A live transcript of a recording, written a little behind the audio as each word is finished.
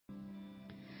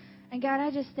And God,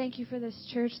 I just thank you for this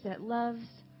church that loves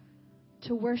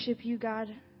to worship you, God.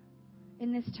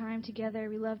 In this time together,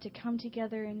 we love to come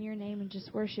together in your name and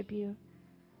just worship you.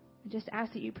 I just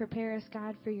ask that you prepare us,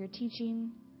 God, for your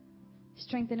teaching.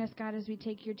 Strengthen us, God, as we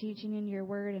take your teaching and your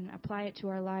word and apply it to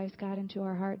our lives, God, and to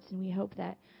our hearts. And we hope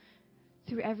that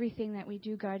through everything that we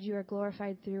do, God, you are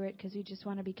glorified through it, because we just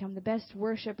want to become the best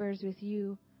worshipers with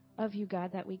you, of you,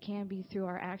 God, that we can be through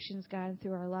our actions, God, and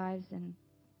through our lives. And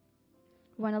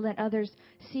we want to let others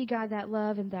see, God, that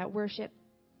love and that worship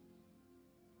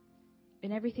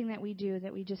in everything that we do,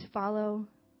 that we just follow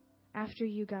after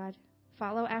you, God.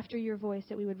 Follow after your voice,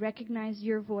 that we would recognize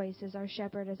your voice as our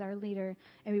shepherd, as our leader,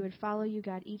 and we would follow you,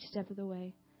 God, each step of the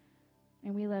way.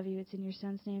 And we love you. It's in your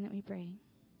Son's name that we pray.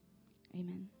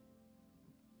 Amen.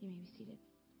 You may be seated.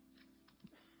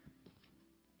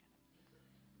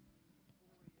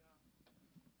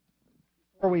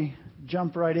 Before we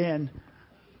jump right in,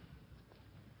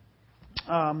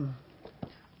 a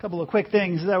couple of quick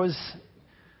things. I was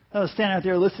standing out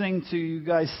there listening to you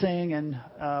guys sing and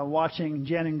watching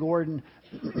Jen and Gordon.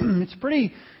 It's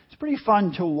pretty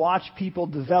fun to watch people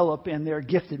develop in their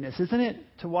giftedness, isn't it?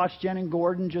 To watch Jen and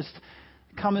Gordon just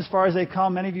come as far as they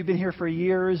come. Many of you have been here for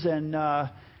years, and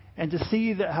to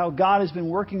see how God has been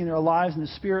working in their lives and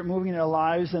the Spirit moving in their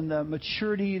lives and the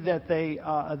maturity that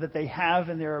they have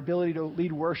in their ability to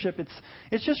lead worship.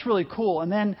 It's just really cool.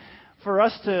 And then for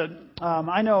us to,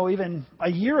 I know even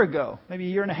a year ago, maybe a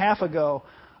year and a half ago,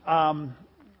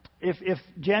 if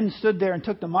Jen stood there and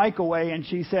took the mic away and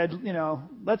she said,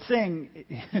 let's sing,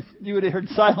 you would have heard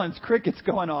silence, crickets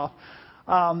going off.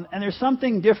 And there's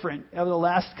something different over the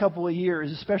last couple of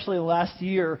years, especially the last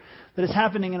year, that is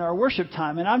happening in our worship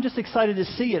time. And I'm just excited to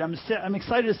see it. I'm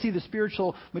excited to see the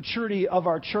spiritual maturity of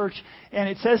our church. And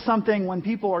it says something when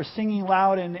people are singing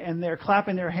loud and they're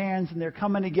clapping their hands and they're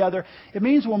coming together. It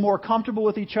means we're more comfortable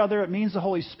with each other. It means the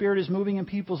Holy Spirit is moving in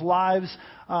people's lives.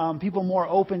 People more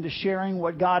open to sharing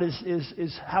what God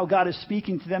is how God is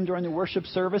speaking to them during the worship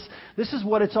service. This is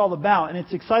what it's all about. And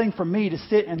it's exciting for me to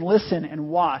sit and listen and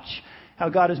watch how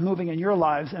God is moving in your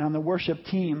lives and on the worship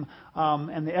team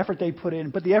and the effort they put in,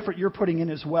 but the effort you're putting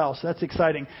in as well. So that's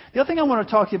exciting. The other thing I want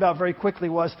to talk to you about very quickly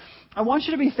was I want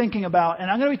you to be thinking about, and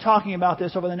I'm going to be talking about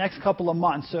this over the next couple of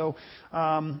months. So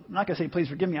I'm not going to say, please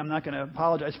forgive me. I'm not going to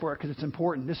apologize for it because it's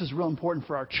important. This is real important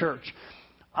for our church.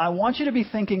 I want you to be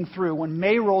thinking through when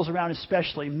May rolls around,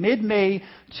 especially mid-May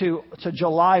to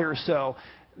July or so.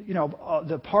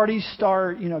 The parties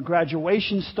start,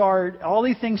 graduations start, all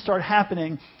these things start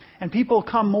happening. And people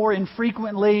come more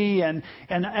infrequently, and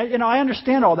I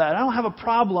understand all that. I don't have a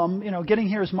problem, getting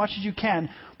here as much as you can.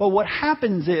 But what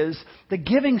happens is the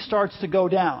giving starts to go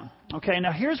down. Okay,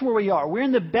 now here's where we are. We're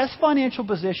in the best financial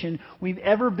position we've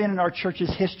ever been in our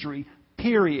church's history,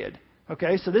 period.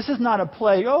 Okay, so this is not a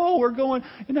play, we're going,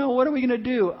 what are we going to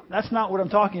do? That's not what I'm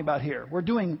talking about here. We're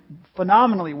doing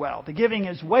phenomenally well. The giving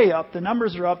is way up. The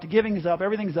numbers are up. The giving is up.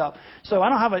 Everything's up. So I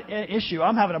don't have an issue.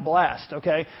 I'm having a blast,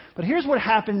 okay? But here's what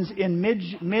happens in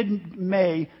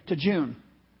mid-May to June.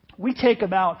 We take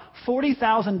about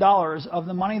 $40,000 of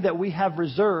the money that we have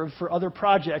reserved for other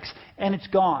projects, and it's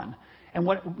gone. And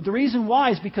the reason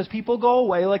why is because people go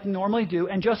away like they normally do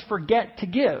and just forget to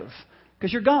give.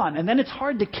 Because you're gone. And then it's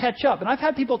hard to catch up. And I've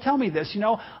had people tell me this,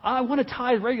 I want to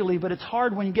tithe regularly, but it's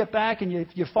hard when you get back and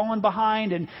you've fallen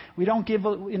behind and we don't give,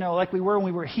 like we were when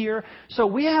we were here. So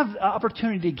we have the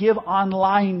opportunity to give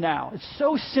online now. It's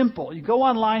so simple. You go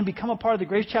online, become a part of the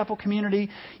Grace Chapel community,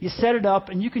 you set it up,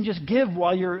 and you can just give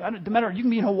while you can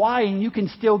be in Hawaii and you can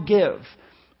still give.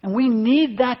 And we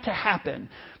need that to happen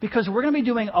because we're going to be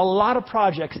doing a lot of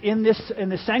projects in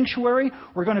the sanctuary.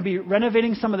 We're going to be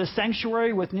renovating some of the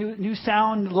sanctuary with new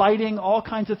sound, lighting, all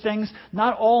kinds of things.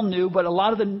 Not all new, but a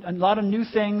lot of new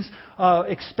things.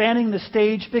 Expanding the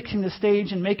stage, fixing the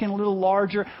stage, and making it a little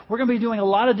larger. We're going to be doing a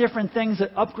lot of different things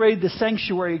that upgrade the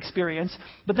sanctuary experience.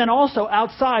 But then also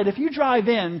outside, if you drive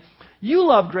in. You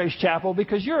love Grace Chapel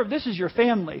because this is your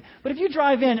family. But if you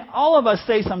drive in, all of us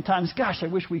say sometimes, gosh, I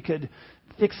wish we could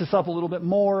fix this up a little bit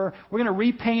more. We're going to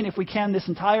repaint, if we can, this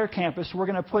entire campus. We're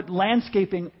going to put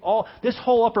landscaping. This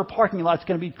whole upper parking lot is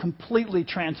going to be completely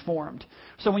transformed.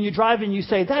 So when you drive in, you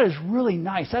say, that is really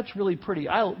nice. That's really pretty.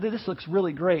 This looks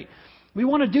really great. We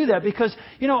want to do that because,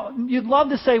 you'd love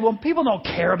to say, well, people don't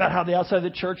care about how the outside of the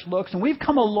church looks. And we've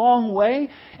come a long way.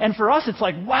 And for us, it's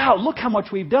like, wow, look how much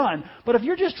we've done. But if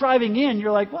you're just driving in,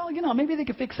 you're like, well, maybe they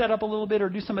could fix that up a little bit or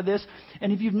do some of this.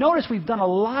 And if you've noticed, we've done a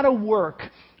lot of work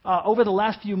over the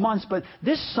last few months. But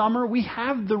this summer, we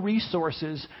have the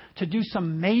resources to do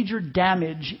some major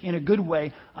damage in a good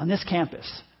way on this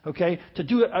campus. Okay, to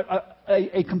do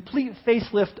a complete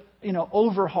facelift,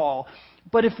 overhaul.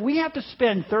 But if we have to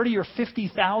spend $30,000 or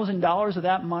 $50,000 of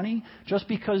that money just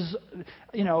because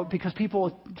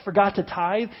people forgot to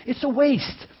tithe, it's a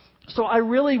waste. So I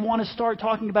really want to start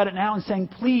talking about it now and saying,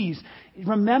 please,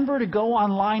 remember to go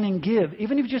online and give.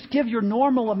 Even if you just give your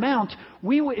normal amount,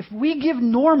 if we give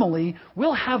normally,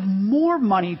 we'll have more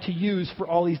money to use for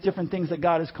all these different things that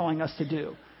God is calling us to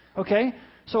do. Okay?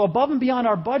 So above and beyond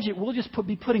our budget, we'll just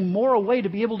be putting more away to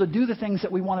be able to do the things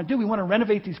that we want to do. We want to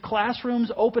renovate these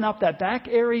classrooms, open up that back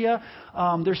area.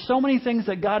 There's so many things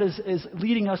that God is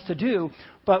leading us to do.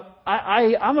 But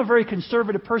I'm a very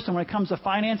conservative person when it comes to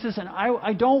finances, and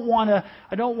I don't want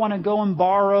to go and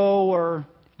borrow or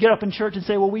get up in church and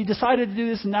say, well, we decided to do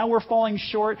this and now we're falling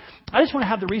short. I just want to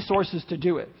have the resources to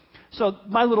do it. So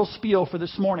my little spiel for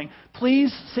this morning,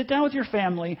 please sit down with your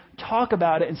family, talk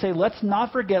about it, and say, let's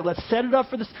not forget, let's set it up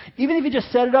for this. Even if you just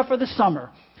set it up for the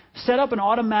summer, set up an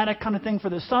automatic kind of thing for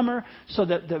the summer so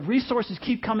that the resources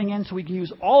keep coming in so we can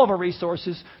use all of our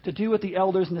resources to do what the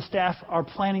elders and the staff are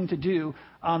planning to do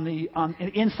on the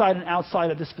inside and outside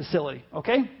of this facility.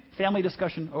 Okay? Family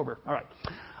discussion over. All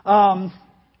right.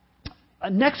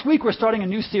 Next week, we're starting a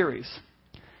new series.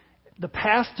 The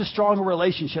Path to Stronger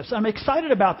Relationships. I'm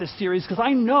excited about this series because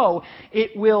I know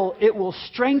it will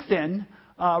strengthen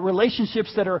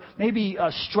relationships that are maybe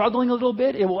struggling a little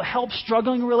bit. It will help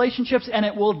struggling relationships, and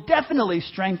it will definitely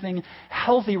strengthen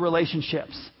healthy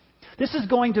relationships. This is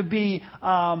going to be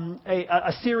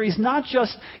a series, not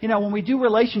just, when we do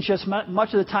relationships,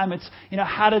 much of the time it's,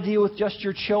 how to deal with just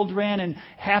your children, and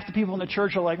half the people in the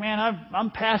church are like, man,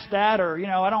 I'm past that, or,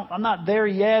 I'm not there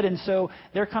yet, and so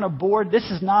they're kind of bored. This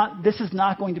is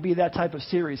not going to be that type of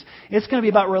series. It's going to be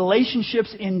about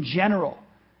relationships in general.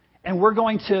 And we're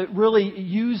going to really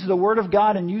use the Word of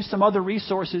God and use some other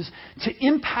resources to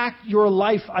impact your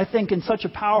life, I think, in such a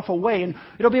powerful way. And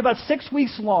it'll be about 6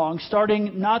 weeks long,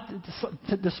 starting not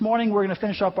this morning. We're going to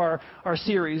finish up our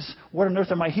series, What on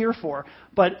Earth Am I Here For?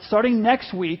 But starting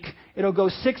next week, it'll go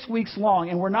 6 weeks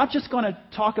long. And we're not just going to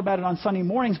talk about it on Sunday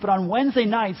mornings, but on Wednesday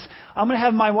nights, I'm going to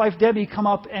have my wife, Debbie, come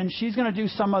up, and she's going to do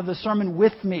some of the sermon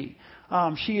with me.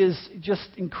 She is just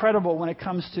incredible when it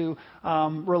comes to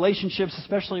relationships,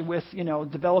 especially with,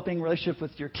 developing relationships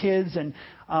with your kids and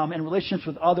relationships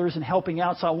with others and helping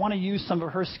out. So I want to use some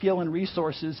of her skill and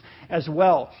resources as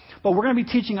well. But we're going to be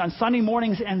teaching on Sunday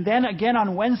mornings, and then again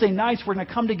on Wednesday nights, we're going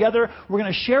to come together. We're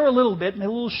going to share a little bit, a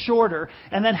little shorter,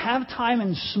 and then have time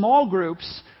in small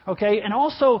groups. Okay, and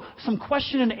also some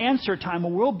question and answer time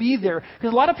where we'll be there.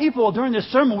 Because a lot of people during this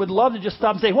sermon would love to just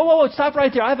stop and say, whoa, stop right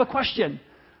there. I have a question.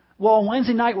 Well, on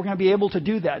Wednesday night, we're going to be able to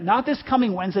do that. Not this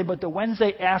coming Wednesday, but the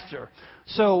Wednesday after.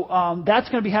 So that's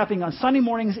going to be happening on Sunday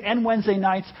mornings and Wednesday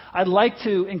nights. I'd like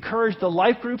to encourage the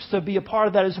life groups to be a part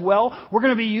of that as well. We're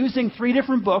going to be using 3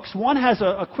 different books. One has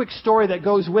a quick story that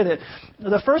goes with it.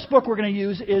 The first book we're going to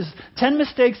use is 10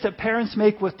 Mistakes That Parents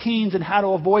Make with Teens and How to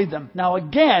Avoid Them. Now,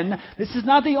 again, this is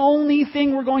not the only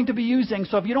thing we're going to be using.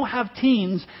 So if you don't have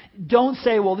teens, don't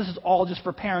say, well, this is all just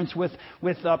for parents with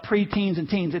pre-teens and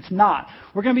teens. It's not.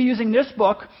 We're going to be using this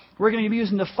book. We're going to be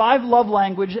using the 5 love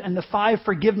languages and the 5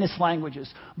 forgiveness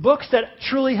languages. Books that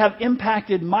truly have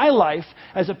impacted my life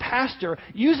as a pastor,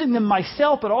 using them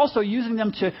myself, but also using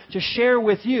them to share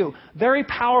with you. Very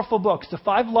powerful books, the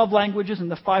 5 love languages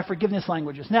and the 5 forgiveness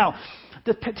languages. Now,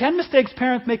 the 10 Mistakes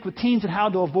Parents Make with Teens and How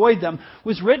to Avoid Them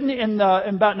was written in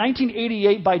about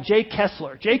 1988 by Jay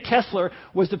Kessler. Jay Kessler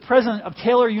was the president of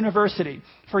Taylor University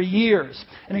for years.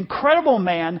 An incredible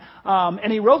man,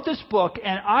 and he wrote this book,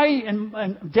 and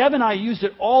Deb and I used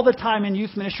it all the time in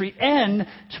youth ministry and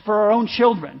for our own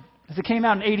children. It came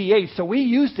out in 88, so we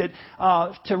used it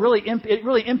it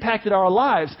really impacted our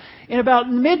lives. In about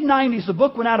mid-90s, the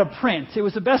book went out of print. It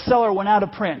was a bestseller, went out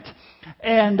of print.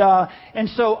 And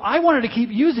so I wanted to keep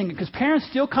using it because parents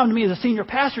still come to me as a senior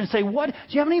pastor and say, "What? Do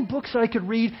you have any books that I could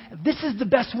read? This is the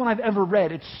best one I've ever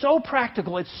read. It's so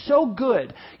practical. It's so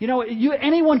good.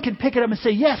 Anyone can pick it up and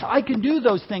say, yes, I can do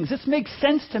those things. This makes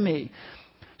sense to me."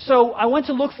 So I went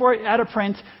to look for it out of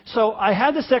print. So I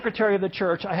had the secretary of the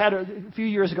church, I had a few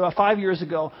years ago, 5 years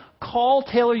ago, call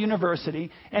Taylor University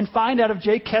and find out if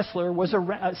Jay Kessler was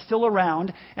still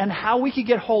around and how we could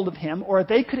get hold of him, or if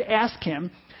they could ask him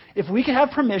if we could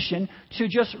have permission to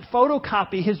just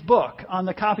photocopy his book on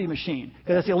the copy machine,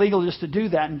 because it's illegal just to do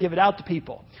that and give it out to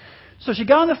people. So she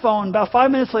got on the phone. About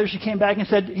 5 minutes later, she came back and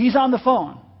said, "He's on the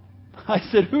phone." I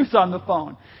said, "Who's on the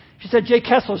phone?" She said, "Jay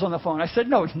Kessler's on the phone." I said,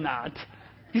 "No, he's not.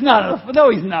 He's not on the phone." "No,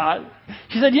 he's not."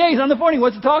 She said, "Yeah, he's on the phone. He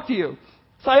wants to talk to you."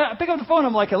 So I pick up the phone.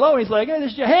 I'm like, "Hello." And he's like, "Hey,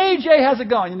 this is Jay. Hey, Jay, how's it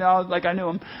going?" Like I knew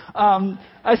him.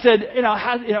 I said,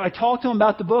 I talked to him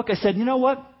about the book. I said, "You know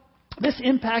what? This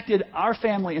impacted our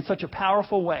family in such a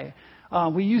powerful way.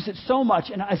 We use it so much.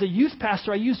 And as a youth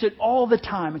pastor, I used it all the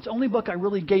time. It's the only book I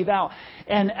really gave out.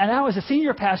 And now as a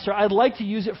senior pastor, I'd like to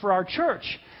use it for our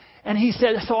church. And he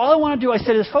said, so all I want to do, I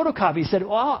said, is photocopy. He said,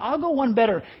 well, I'll go one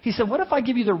better. He said, what if I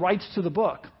give you the rights to the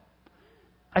book?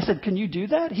 I said, can you do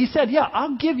that? He said, yeah,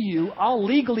 I'll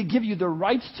legally give you the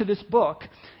rights to this book.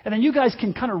 And then you guys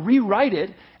can kind of rewrite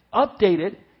it, update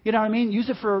it. You know what I mean? Use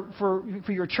it for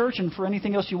your church and for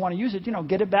anything else you want to use it.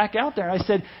 Get it back out there. And I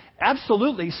said,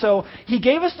 absolutely. So he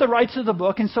gave us the rights to the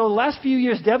book. And so the last few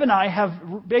years, Deb and I have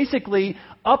basically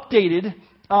updated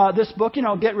this book,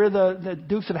 get rid of the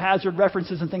Dukes of Hazzard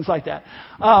references and things like that.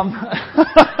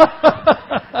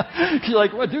 You're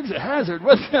like, what Dukes of Hazzard?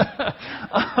 What?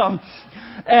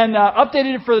 And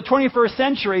updated it for the 21st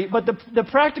century, but the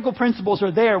practical principles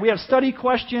are there. We have study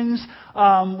questions.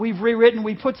 We've rewritten.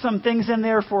 We put some things in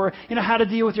there for how to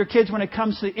deal with your kids when it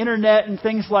comes to the internet and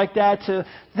things like that, to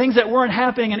things that weren't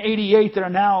happening in '88 that are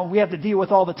now we have to deal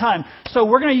with all the time. So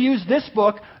we're going to use this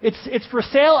book. It's for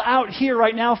sale out here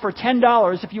right now for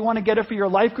 $10 if you want to get it for your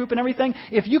life group and everything.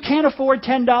 If you can't afford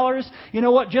 $10, you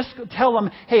know what? Just tell them,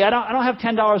 hey, I don't have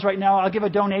 $10 right now. I'll give a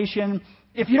donation.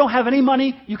 If you don't have any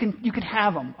money, you can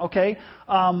have them, okay?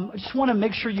 I just want to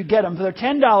make sure you get them. For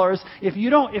 $10, if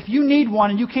you need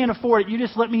one and you can't afford it, you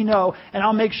just let me know, and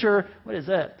I'll make sure. What is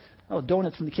that? Oh,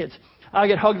 donuts from the kids. I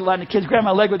get hugged a lot, and the kids grab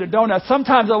my leg with their donuts.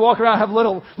 Sometimes I walk around and have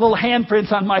little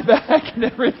handprints on my back and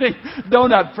everything,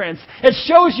 donut prints. It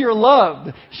shows you're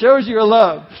loved. Shows you're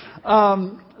loved.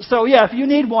 So yeah, if you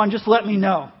need one, just let me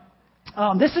know.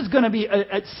 This is going to be,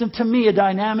 to me, a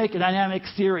dynamic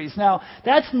series. Now,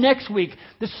 that's next week.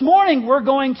 This morning, we're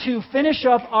going to finish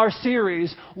up our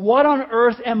series, What on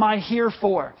Earth Am I Here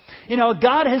For?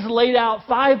 God has laid out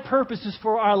 5 purposes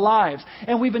for our lives.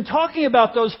 And we've been talking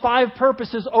about those 5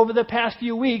 purposes over the past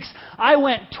few weeks. I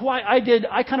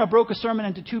kind of broke a sermon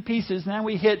into 2 pieces, and then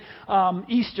we hit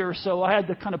Easter, so I had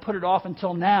to kind of put it off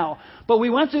until now. But we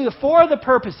went through the 4 of the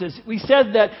purposes. We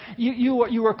said that you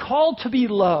were called to be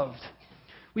loved.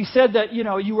 We said that,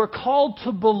 you were called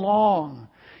to belong.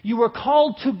 You were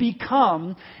called to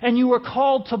become, and you were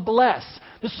called to bless.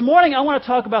 This morning, I want to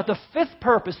talk about the 5th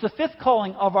purpose, the 5th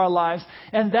calling of our lives,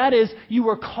 and that is you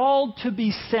were called to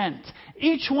be sent.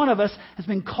 Each one of us has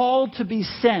been called to be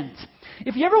sent.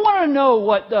 If you ever want to know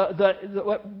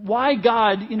why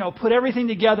God, put everything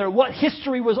together, what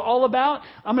history was all about,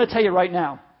 I'm going to tell you right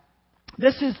now.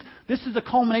 This is the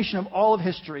culmination of all of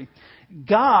history.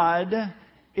 God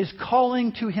is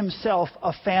calling to himself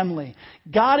a family.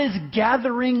 God is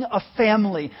gathering a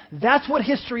family. That's what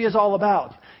history is all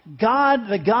about. God,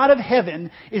 the God of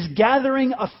heaven, is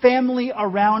gathering a family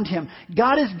around him.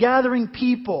 God is gathering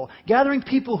people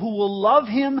who will love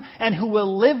him and who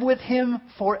will live with him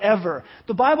forever.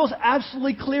 The Bible's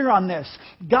absolutely clear on this.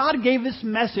 God gave this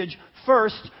message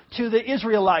first to the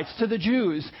Israelites, to the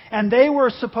Jews, and they were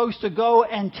supposed to go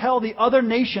and tell the other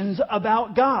nations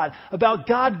about God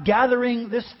gathering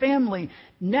this family.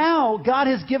 Now, God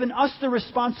has given us the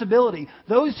responsibility,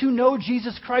 those who know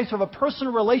Jesus Christ, who have a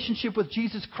personal relationship with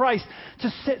Jesus Christ,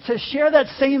 to share that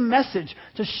same message,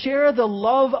 to share the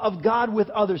love of God with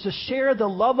others, to share the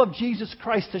love of Jesus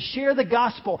Christ, to share the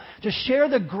gospel, to share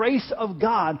the grace of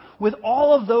God with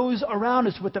all of those around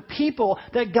us, with the people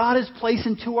that God has placed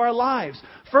into our lives.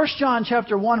 1 John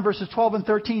chapter 1, verses 12 and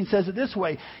 13 says it this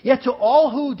way, "Yet to all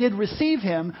who did receive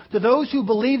him, to those who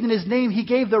believed in his name, he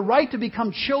gave the right to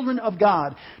become children of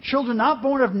God. Children not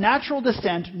born of natural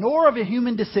descent, nor of a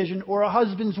human decision or a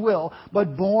husband's will,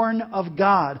 but born of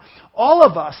God." All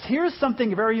of us, here's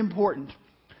something very important.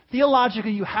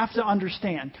 Theologically, you have to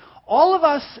understand. All of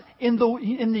us in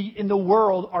the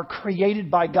world are created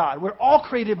by God. We're all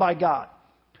created by God.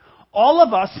 All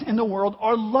of us in the world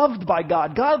are loved by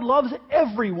God. God loves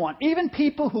everyone. Even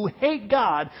people who hate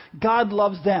God, God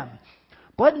loves them.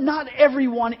 But not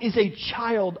everyone is a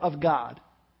child of God.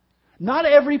 Not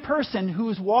every person who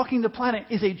is walking the planet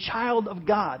is a child of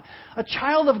God. A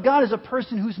child of God is a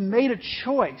person who's made a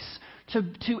choice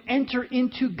to enter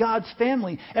into God's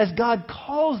family. As God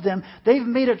calls them, they've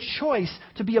made a choice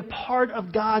to be a part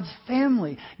of God's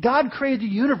family. God created the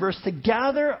universe to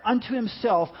gather unto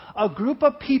himself a group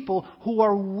of people who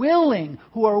are willing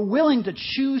to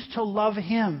choose to love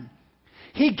him.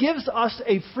 He gives us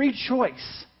a free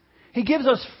choice. He gives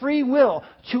us free will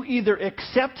to either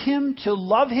accept him, to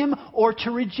love him, or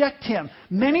to reject him.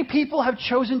 Many people have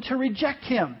chosen to reject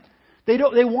him.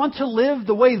 They want to live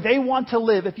the way they want to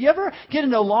live. If you ever get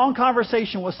into a long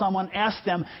conversation with someone, ask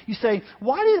them, you say,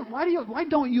 why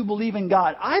don't you believe in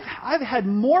God? I've had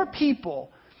more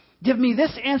people give me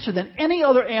this answer than any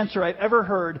other answer I've ever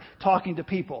heard talking to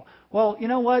people. Well, you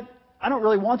know what? I don't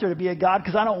really want there to be a God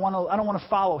because I don't want to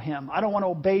follow him. I don't want to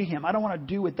obey him. I don't want to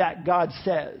do what that God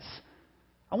says.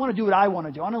 I want to do what I want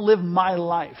to do. I want to live my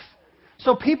life.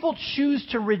 So people choose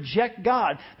to reject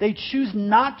God. They choose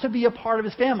not to be a part of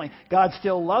his family. God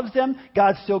still loves them.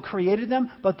 God still created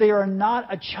them. But they are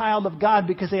not a child of God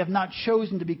because they have not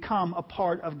chosen to become a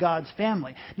part of God's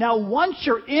family. Now, once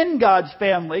you're in God's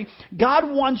family, God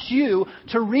wants you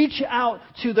to reach out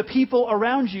to the people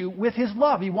around you with his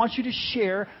love. He wants you to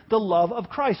share the love of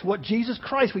Christ. What Jesus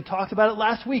Christ, we talked about it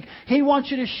last week. He wants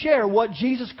you to share what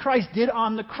Jesus Christ did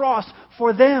on the cross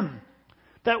for them.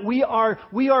 That we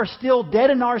are still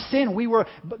dead in our sin.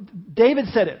 David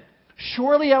said it.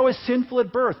 Surely I was sinful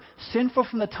at birth, sinful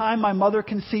from the time my mother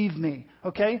conceived me.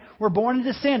 Okay? We're born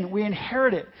into sin. We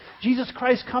inherit it. Jesus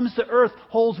Christ comes to earth,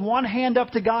 holds one hand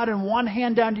up to God and one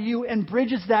hand down to you, and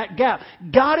bridges that gap.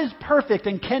 God is perfect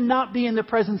and cannot be in the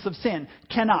presence of sin.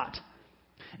 Cannot.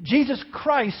 Jesus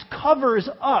Christ covers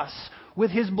us with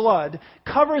his blood,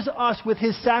 covers us with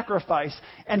his sacrifice,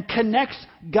 and connects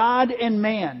God and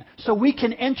man. So we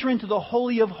can enter into the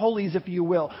Holy of Holies, if you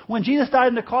will. When Jesus died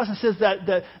on the cross and says that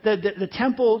the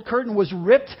temple curtain was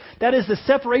ripped, that is the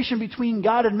separation between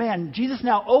God and man. Jesus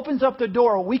now opens up the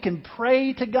door. We can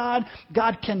pray to God.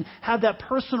 God can have that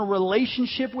personal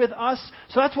relationship with us.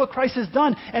 So that's what Christ has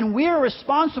done. And we are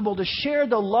responsible to share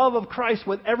the love of Christ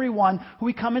with everyone who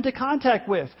we come into contact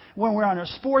with. When we're on our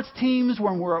sports teams,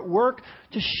 when we're at work,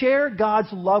 to share God's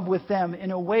love with them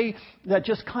in a way that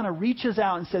just kind of reaches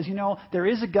out and says, there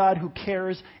is a God who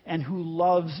cares and who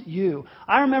loves you.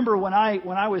 I remember when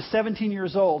I was 17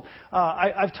 years old,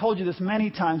 I've told you this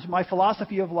many times, my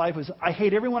philosophy of life was I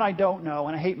hate everyone I don't know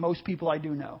and I hate most people I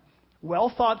do know.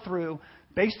 Well thought through,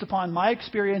 based upon my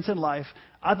experience in life,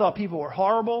 I thought people were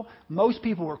horrible. Most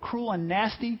people were cruel and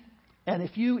nasty. And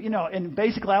if and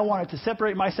basically I wanted to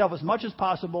separate myself as much as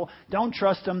possible. Don't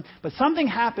trust them. But something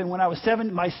happened when I was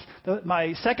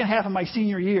my second half of my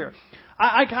senior year.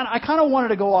 I kind of wanted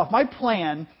to go off. My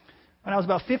plan when I was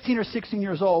about 15 or 16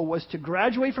 years old was to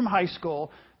graduate from high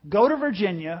school, go to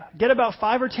Virginia, get about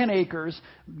 5 or 10 acres,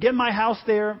 get my house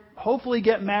there, hopefully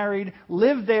get married,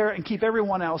 live there, and keep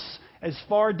everyone else as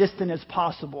far distant as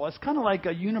possible. It's kind of like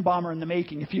a Unabomber in the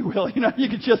making, if you will. You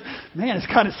could just, it's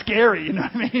kind of scary, you know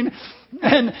what I mean?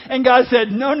 And God said,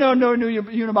 no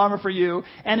Unabomber for you.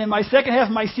 And in my second half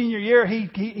of my senior year,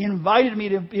 He invited me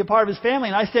to be a part of His family.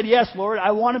 And I said, yes, Lord,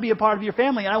 I want to be a part of your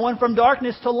family. And I went from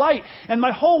darkness to light. And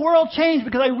my whole world changed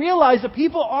because I realized that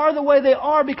people are the way they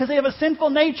are because they have a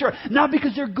sinful nature, not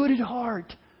because they're good at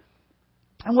heart.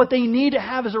 And what they need to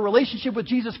have is a relationship with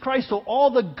Jesus Christ so all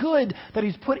the good that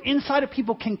He's put inside of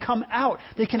people can come out.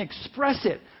 They can express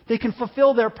it. They can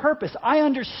fulfill their purpose. I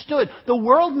understood. The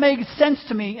world makes sense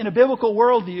to me in a biblical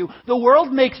worldview. The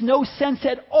world makes no sense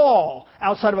at all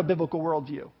outside of a biblical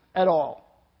worldview. At all.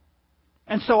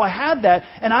 And so I had that,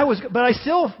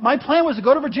 my plan was to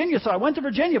go to Virginia, so I went to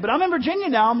Virginia. But I'm in Virginia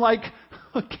now. I'm like,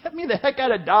 get me the heck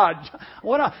out of Dodge.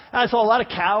 I saw a lot of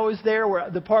cows there,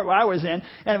 the part where I was in,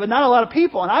 but not a lot of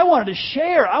people. And I wanted to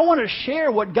share. I wanted to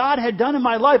share what God had done in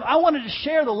my life. I wanted to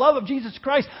share the love of Jesus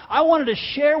Christ. I wanted to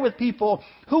share with people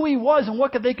who He was and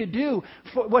what they could do,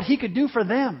 what He could do for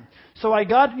them. So I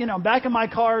got, back in my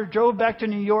car, drove back to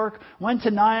New York, went to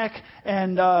Nyack,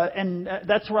 and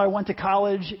that's where I went to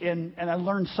college, and I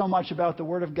learned so much about the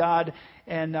Word of God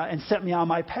and set me on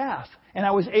my path. And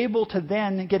I was able to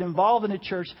then get involved in a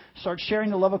church, start sharing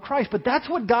the love of Christ. But that's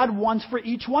what God wants for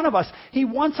each one of us. He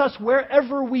wants us,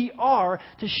 wherever we are,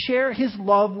 to share His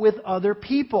love with other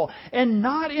people. And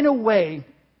not in a way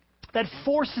that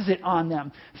forces it on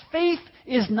them. Faith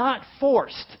is not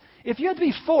forced. If you have to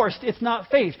be forced, it's not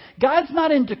faith. God's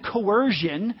not into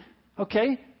coercion,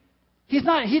 okay?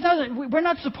 We're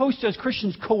not supposed to, as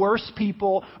Christians, coerce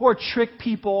people or trick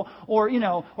people or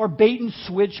bait and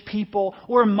switch people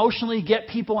or emotionally get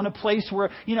people in a place where,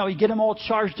 you get them all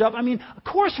charged up. Of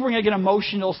course we're going to get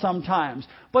emotional sometimes.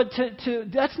 But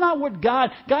that's not what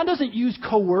God doesn't use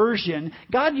coercion.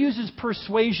 God uses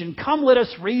persuasion. Come, let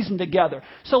us reason together.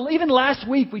 So even last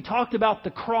week we talked about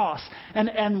the cross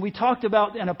and we talked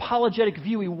about an apologetic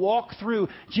view. We walked through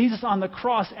Jesus on the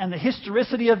cross and the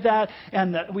historicity of that,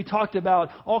 and we talked about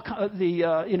all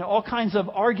kinds of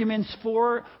arguments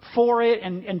for it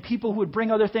and people who would bring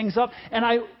other things up. And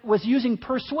I was using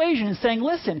persuasion and saying,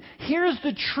 listen, here's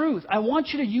the truth. I want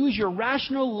you to use your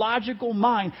rational, logical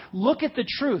mind. Look at the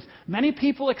truth. Many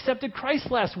people accepted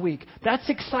Christ last week. That's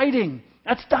exciting.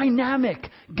 That's dynamic.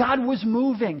 God was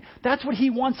moving. That's what He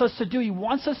wants us to do. He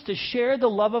wants us to share the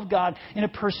love of God in a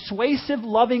persuasive,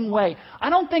 loving way.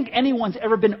 I don't think anyone's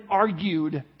ever been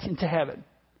argued into heaven.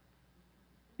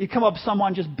 You come up with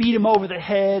someone, just beat them over the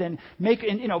head and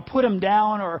put them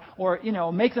down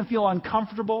or make them feel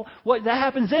uncomfortable. What that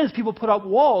happens then is people put up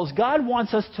walls. God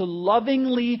wants us to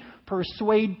lovingly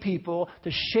persuade people, to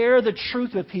share the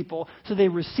truth with people so they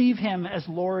receive Him as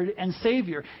Lord and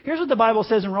Savior. Here's what the Bible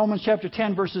says in Romans chapter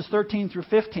 10, verses 13 through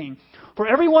 15. For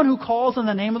everyone who calls on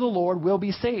the name of the Lord will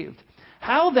be saved.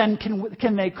 How then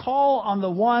can they call on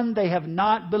the one they have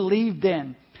not believed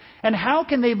in? And how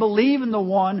can they believe in the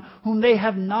one whom they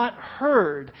have not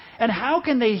heard? And how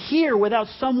can they hear without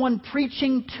someone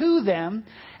preaching to them?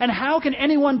 And how can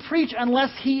anyone preach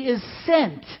unless he is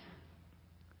sent?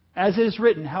 As it is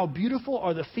written, how beautiful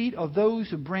are the feet of those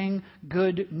who bring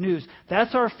good news.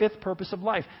 That's our fifth purpose of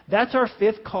life. That's our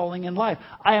fifth calling in life.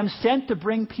 I am sent to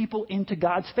bring people into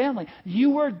God's family. You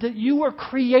were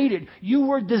created. You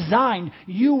were designed.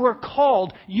 You were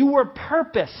called. You were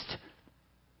purposed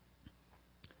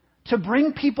to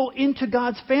bring people into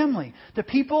God's family, the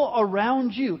people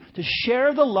around you, to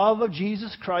share the love of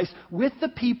Jesus Christ with the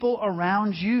people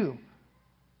around you.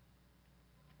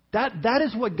 That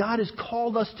is what God has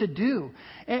called us to do.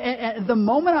 And the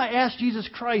moment I asked Jesus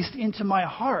Christ into my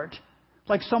heart,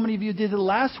 like so many of you did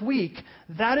last week,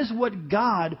 that is what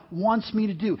God wants me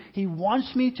to do. He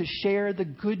wants me to share the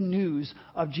good news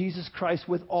of Jesus Christ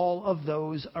with all of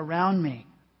those around me.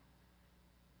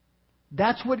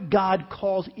 That's what God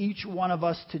calls each one of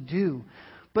us to do.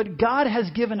 But God has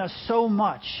given us so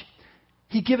much.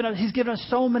 He's given us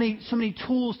so many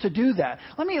tools to do that.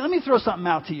 Let me throw something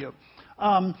out to you.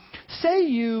 Say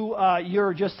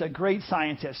you're just a great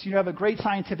scientist. You have a great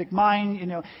scientific mind,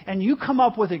 and you come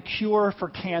up with a cure for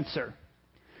cancer.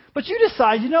 But you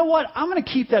decide, you know what? I'm going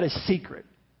to keep that a secret.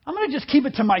 I'm going to just keep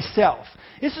it to myself.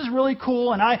 This is really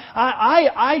cool, and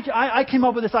I came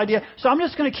up with this idea, so I'm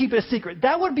just going to keep it a secret.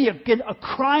 That would be a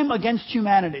crime against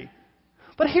humanity.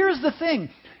 But here's the thing.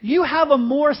 You have a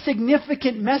more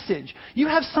significant message. You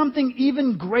have something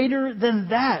even greater than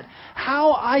that.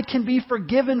 How I can be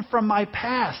forgiven from my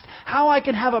past. How I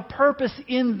can have a purpose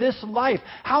in this life.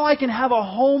 How I can have a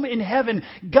home in heaven.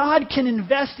 God can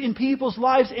invest in people's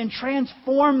lives and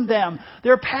transform them.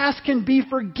 Their past can be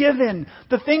forgiven.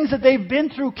 The things that they've been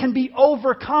through can be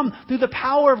overcome through the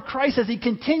power of Christ as He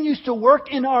continues to work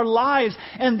in our lives.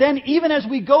 And then even as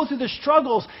we go through the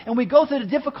struggles and we go through the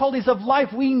difficulties of life,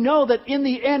 we know that in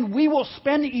the end, we will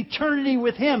spend eternity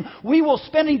with Him. We will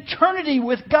spend eternity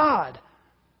with God.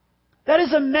 That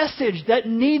is a message that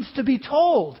needs to be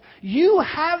told. You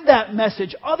have that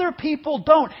message. Other people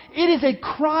don't. It is a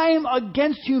crime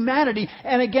against humanity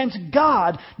and against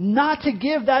God not to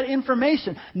give that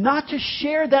information, not to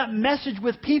share that message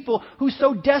with people who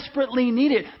so desperately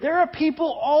need it. There are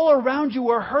people all around you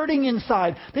who are hurting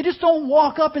inside. They just don't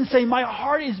walk up and say, my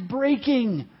heart is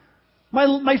breaking.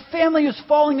 My family is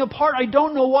falling apart. I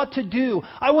don't know what to do.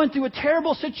 I went through a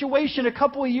terrible situation a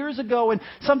couple of years ago, and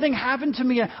something happened to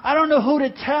me. And I don't know who to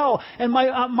tell, and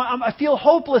I feel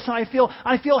hopeless, and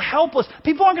I feel helpless.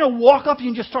 People aren't going to walk up to you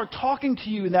and just start talking to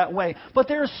you in that way. But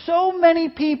there are so many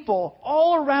people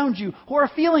all around you who are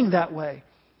feeling that way.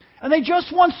 And they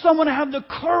just want someone to have the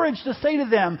courage to say to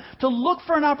them, to look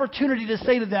for an opportunity to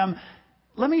say to them,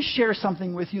 let me share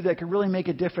something with you that could really make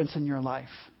a difference in your life.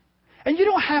 And you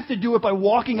don't have to do it by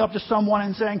walking up to someone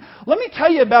and saying, let me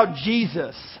tell you about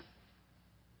Jesus.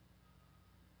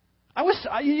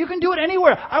 You can do it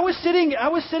anywhere. I was sitting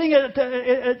at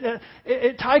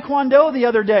Taekwondo the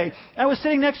other day. I was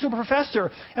sitting next to a professor,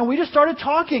 and we just started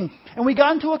talking, and we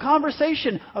got into a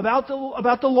conversation about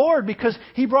the Lord because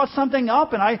he brought something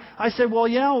up, and I said,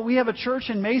 well, we have a church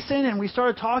in Mason, and we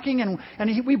started talking, and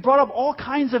we brought up all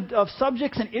kinds of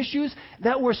subjects and issues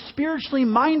that were spiritually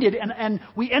minded, and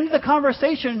we ended the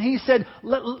conversation, and he said,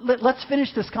 let's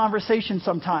finish this conversation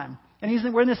sometime.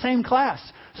 And we're in the same class.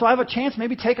 So I have a chance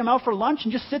maybe take him out for lunch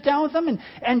and just sit down with them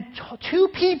and two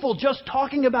people just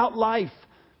talking about life.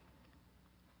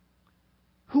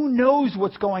 Who knows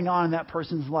what's going on in that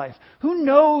person's life? Who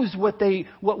knows what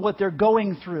they're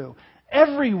going through?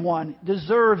 Everyone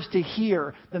deserves to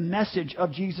hear the message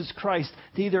of Jesus Christ,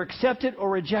 to either accept it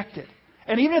or reject it.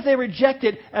 And even if they reject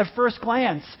it at first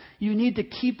glance, you need to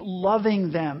keep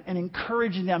loving them and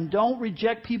encouraging them. Don't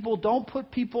reject people.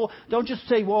 Don't just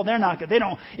say, well, they're not good. They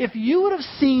don't. If you would have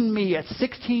seen me at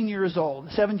 16 years old,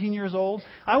 17 years old,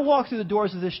 I walked through the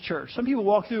doors of this church. Some people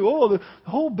walk through, the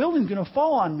whole building's going to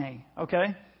fall on me.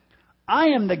 Okay? I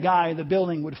am the guy the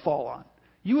building would fall on.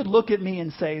 You would look at me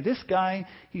and say, this guy,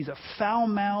 he's a foul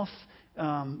mouth.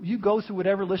 You go through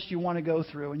whatever list you want to go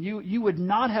through, and you would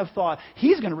not have thought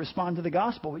he's going to respond to the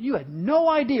gospel. But you had no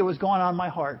idea what was going on in my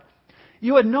heart.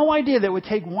 You had no idea that it would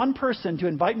take one person to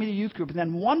invite me to youth group, and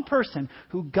then one person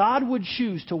who God would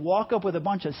choose to walk up with a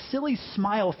bunch of silly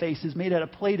smile faces made out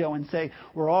of Play-Doh and say,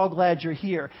 "We're all glad you're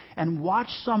here," and watch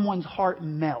someone's heart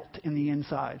melt in the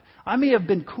inside. I may have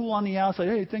been cool on the outside,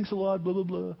 "Hey, thanks a lot, blah, blah,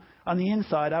 blah." On the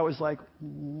inside, I was like,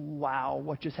 wow,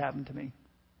 what just happened to me?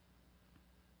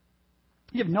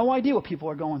 You have no idea what people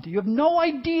are going through. You have no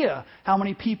idea how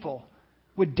many people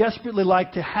would desperately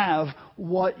like to have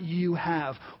what you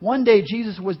have. One day,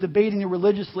 Jesus was debating the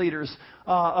religious leaders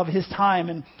of his time,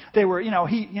 and they were,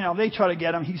 they try to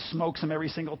get him. He smokes them every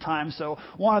single time. So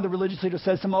one of the religious leaders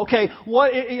says to him, "Okay,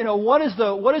 what is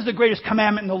the greatest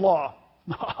commandment in the law?"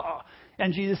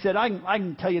 And Jesus said, "I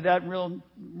can tell you that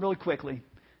really quickly."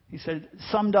 He said,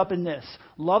 summed up in this: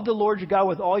 love the Lord your God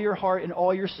with all your heart and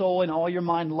all your soul and all your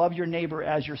mind. Love your neighbor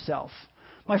as yourself.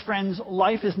 My friends,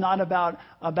 life is not about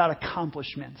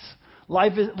accomplishments.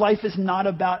 Life is not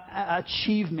about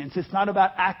achievements. It's not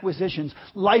about acquisitions.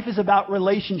 Life is about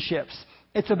relationships.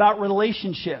 It's about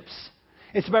relationships.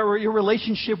 It's about your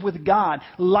relationship with God.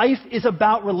 Life is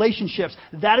about relationships.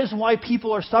 That is why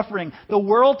people are suffering. The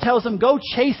world tells them, go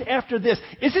chase after this.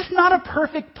 Is this not a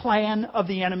perfect plan of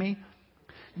the enemy?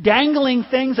 Dangling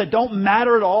things that don't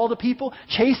matter at all to people.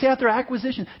 Chase after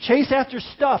acquisition. Chase after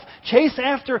stuff. Chase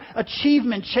after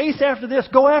achievement. Chase after this.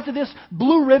 Go after this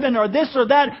blue ribbon or this or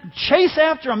that. Chase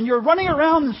after them. You're running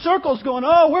around in circles going,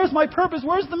 "Oh, where's my purpose?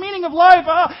 Where's the meaning of life?"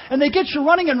 And they get you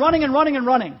running and running and running and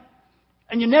running.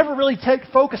 And you never really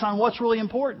focus on what's really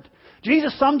important.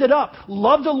 Jesus summed it up.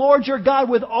 Love the Lord your God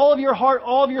with all of your heart,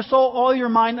 all of your soul, all of your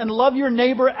mind, and love your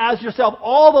neighbor as yourself.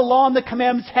 All the law and the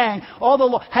commandments hang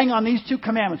on these two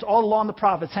commandments. All the law and the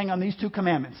prophets hang on these two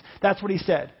commandments. That's what he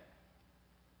said.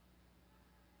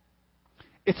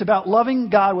 It's about loving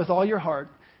God with all your heart.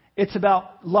 It's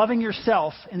about loving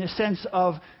yourself in the sense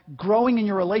of growing in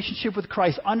your relationship with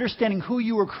Christ, understanding who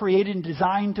you were created and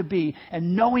designed to be,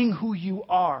 and knowing who you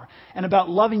are. And about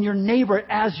loving your neighbor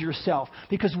as yourself.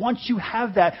 Because once you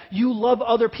have that, you love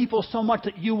other people so much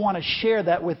that you want to share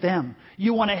that with them.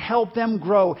 You want to help them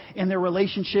grow in their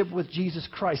relationship with Jesus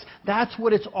Christ. That's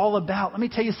what it's all about. Let me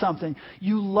tell you something.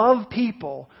 You love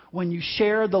people when you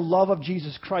share the love of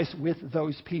Jesus Christ with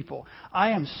those people.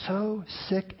 I am so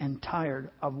sick and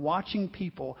tired of watching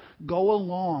people go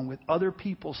along with other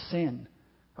people's sin.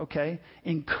 Okay?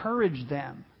 Encourage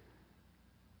them.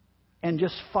 And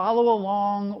just follow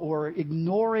along or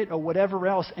ignore it or whatever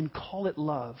else and call it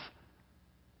love.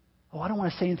 Oh, I don't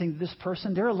want to say anything to this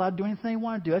person. They're allowed to do anything they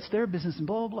want to do. That's their business and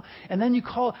blah, blah, blah. And then you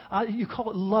call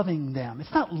it loving them.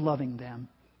 It's not loving them.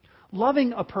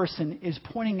 Loving a person is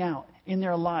pointing out in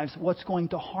their lives what's going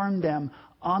to harm them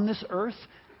on this earth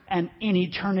and in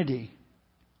eternity.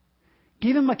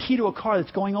 Give them a key to a car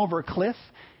that's going over a cliff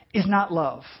is not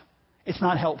love. It's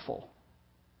not helpful.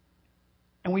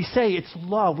 And we say it's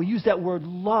love. We use that word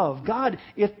love. God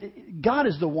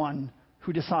is the one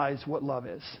who decides what love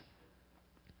is.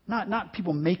 Not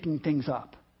people making things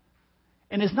up.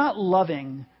 And it's not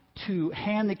loving to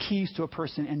hand the keys to a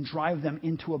person and drive them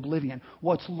into oblivion.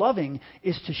 What's loving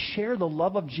is to share the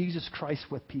love of Jesus Christ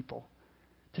with people.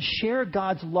 To share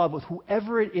God's love with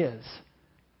whoever it is.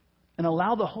 And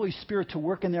allow the Holy Spirit to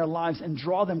work in their lives and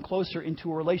draw them closer into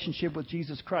a relationship with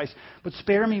Jesus Christ. But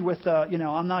spare me with,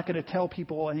 I'm not going to tell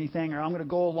people anything, or I'm going to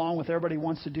go along with what everybody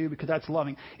wants to do because that's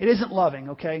loving. It isn't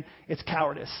loving, okay? It's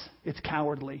cowardice. It's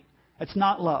cowardly. It's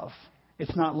not love.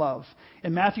 It's not love.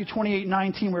 In Matthew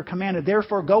 28:19, we're commanded,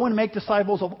 therefore go and make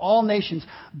disciples of all nations,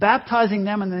 baptizing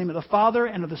them in the name of the Father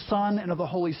and of the Son and of the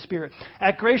Holy Spirit.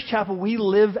 At Grace Chapel, we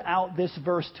live out this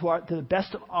verse to the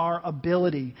best of our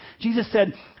ability. Jesus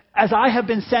said, as I have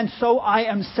been sent, so I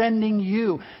am sending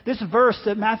you. This verse,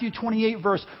 that Matthew 28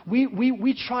 verse,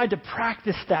 we try to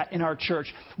practice that in our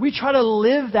church. We try to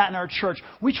live that in our church.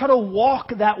 We try to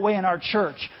walk that way in our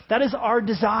church. That is our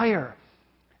desire.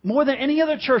 More than any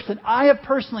other church that I have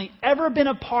personally ever been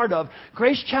a part of,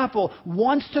 Grace Chapel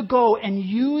wants to go and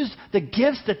use the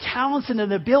gifts, the talents, and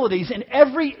the abilities in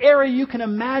every area you can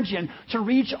imagine to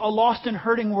reach a lost and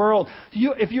hurting world.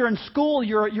 If you're in school,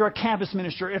 you're a campus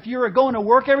minister. If you're going to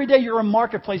work every day, you're a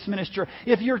marketplace minister.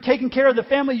 If you're taking care of the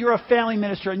family, you're a family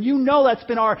minister. And you know that's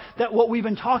been what we've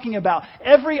been talking about.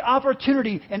 Every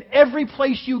opportunity and every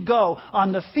place you go,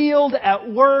 on the field,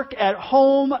 at work, at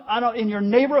home, in your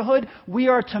neighborhood, we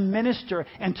are to minister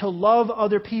and to love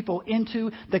other people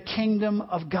into the kingdom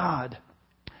of God.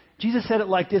 Jesus said it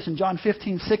like this in John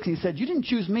 15:6. He said, you didn't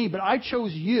choose me, but I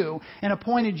chose you and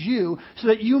appointed you so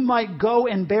that you might go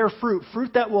and bear fruit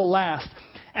that will last.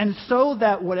 And so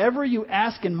that whatever you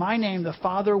ask in my name, the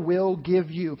Father will give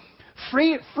you.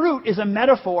 Fruit is a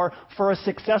metaphor for a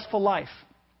successful life.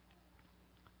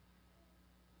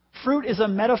 Fruit is a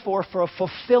metaphor for a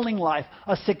fulfilling life,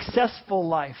 a successful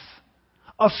life,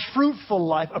 a fruitful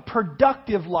life, a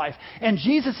productive life. And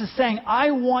Jesus is saying,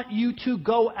 I want you to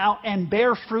go out and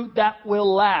bear fruit that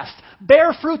will last.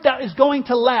 Bear fruit that is going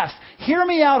to last. Hear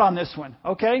me out on this one,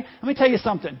 okay? Let me tell you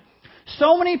something.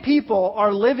 So many people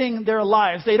are living their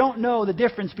lives. They don't know the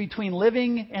difference between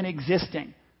living and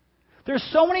existing. There's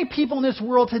so many people in this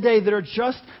world today that are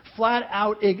just flat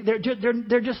out,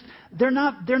 they're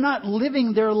not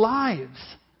living their lives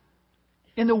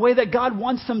in the way that God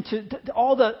wants them to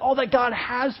all that God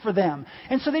has for them.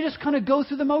 And so they just kind of go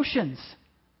through the motions.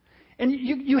 And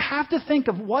you have to think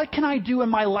of, what can I do in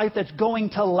my life that's going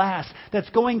to last,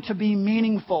 that's going to be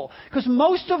meaningful? Because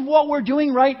most of what we're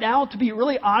doing right now, to be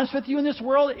really honest with you, in this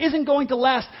world, isn't going to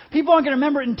last. People aren't going to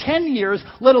remember it in 10 years,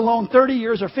 let alone 30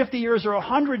 years or 50 years or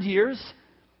 100 years.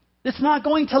 It's not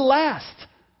going to last.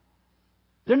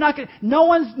 They're not going. No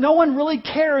one really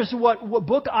cares what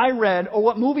book I read or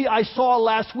what movie I saw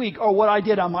last week or what I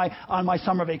did on my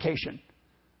summer vacation.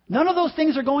 None of those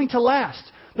things are going to last.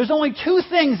 There's only two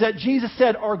things that Jesus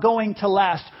said are going to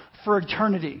last for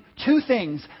eternity. Two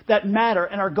things that matter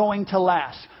and are going to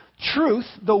last. Truth,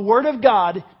 the Word of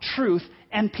God, truth,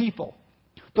 and people.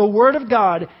 The Word of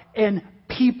God and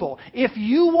people. If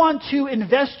you want to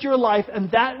invest your life in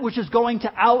that which is going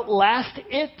to outlast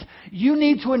it, you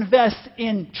need to invest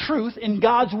in truth, in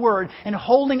God's Word, and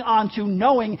holding on to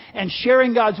knowing and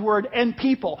sharing God's Word and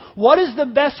people. What is the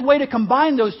best way to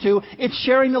combine those two? It's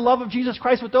sharing the love of Jesus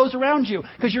Christ with those around you,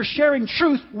 because you're sharing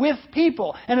truth with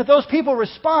people. And if those people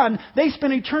respond, they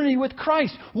spend eternity with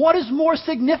Christ. What is more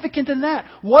significant than that?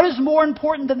 What is more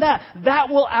important than that? That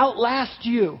will outlast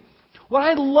you. What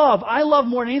I love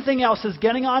more than anything else is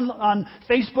getting on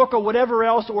Facebook or whatever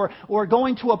else, or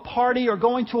going to a party or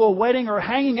going to a wedding or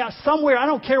hanging out somewhere, I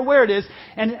don't care where it is,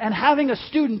 and having a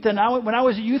student, when I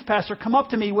was a youth pastor, come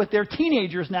up to me with their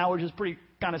teenagers now, which is pretty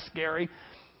kind of scary,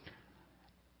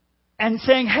 and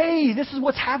saying, hey, this is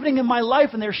what's happening in my life,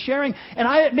 and they're sharing, and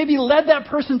I maybe led that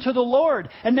person to the Lord,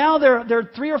 and now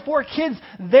they're 3 or 4 kids,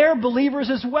 they're believers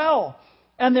as well.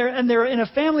 And they're in a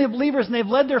family of believers, and they've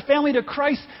led their family to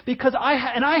Christ because I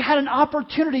had an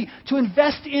opportunity to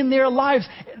invest in their lives.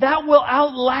 That will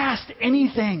outlast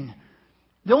anything.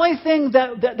 The only thing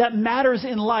that matters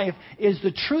in life is the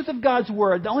truth of God's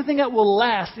Word. The only thing that will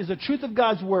last is the truth of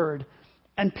God's Word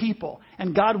and people.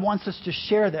 And God wants us to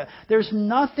share that. There's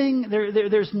nothing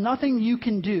you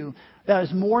can do that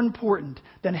is more important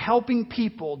than helping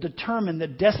people determine the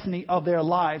destiny of their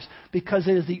lives, because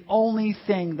it is the only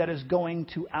thing that is going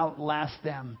to outlast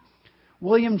them.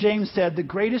 William James said, the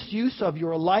greatest use of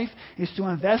your life is to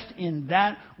invest in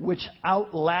that which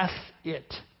outlasts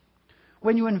it.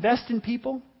 When you invest in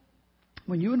people,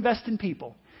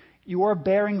 you are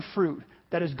bearing fruit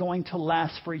that is going to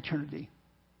last for eternity.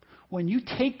 When you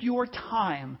take your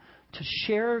time to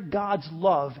share God's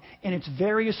love in its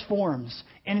various forms.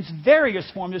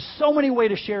 There's so many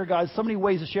ways to share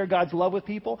God's love with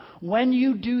people. When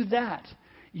you do that,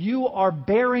 you are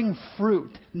bearing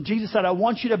fruit. And Jesus said, I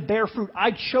want you to bear fruit.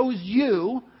 I chose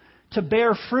you to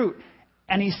bear fruit.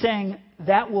 And He's saying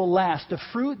that will last. The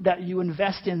fruit that you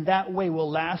invest in that way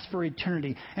will last for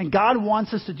eternity. And God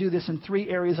wants us to do this in 3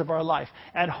 areas of our life.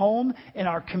 At home, in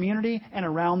our community, and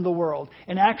around the world.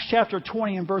 In Acts chapter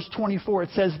 20 and verse 24, it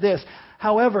says this,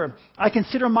 however, I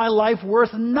consider my life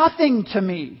worth nothing to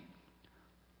me.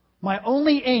 My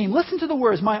only aim, listen to the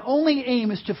words, my only aim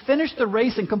is to finish the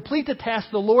race and complete the task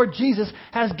the Lord Jesus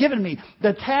has given me.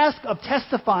 The task of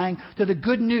testifying to the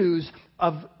good news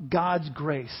of God's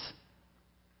grace.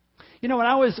 You know, when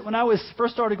I was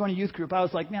first started going to youth group, I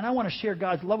was like, man, I want to share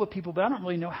God's love with people, but I don't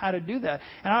really know how to do that.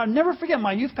 And I'll never forget,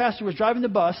 my youth pastor was driving the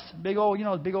bus, big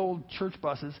old church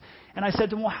buses. And I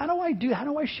said to him, well, how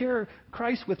do I share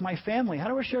Christ with my family? How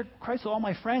do I share Christ with all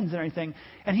my friends and everything?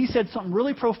 And he said something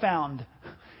really profound,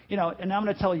 and I'm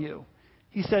going to tell you.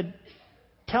 He said,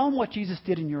 tell them what Jesus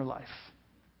did in your life.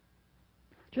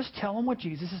 Just tell them what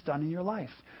Jesus has done in your life.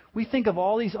 We think of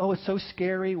all these, it's so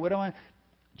scary. What do I...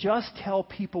 Just tell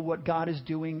people what God is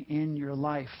doing in your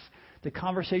life. The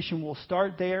conversation will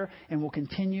start there and will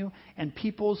continue, and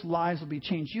people's lives will be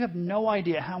changed. You have no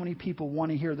idea how many people want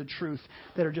to hear the truth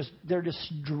that they're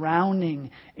just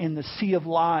drowning in the sea of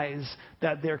lies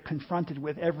that they're confronted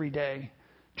with every day.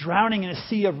 Drowning in a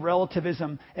sea of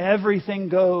relativism. Everything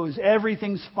goes.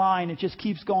 Everything's fine. It just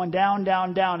keeps going down,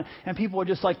 down, down. And people are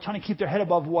just like trying to keep their head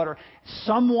above water.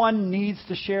 Someone needs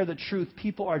to share the truth.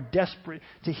 People are desperate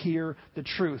to hear the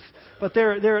truth. But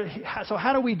so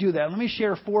how do we do that? Let me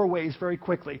share 4 ways very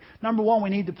quickly. Number 1, we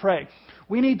need to pray.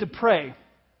 We need to pray.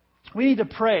 We need to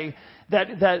pray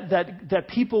that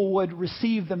people would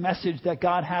receive the message that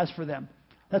God has for them,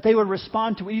 that they would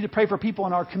respond to. We need to pray for people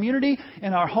in our community,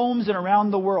 in our homes, and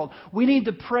around the world. We need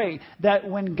to pray that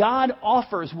when God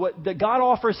offers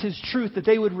His truth, that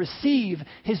they would receive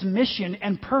His mission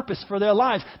and purpose for their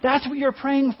lives. That's what you're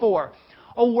praying for.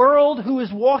 A world who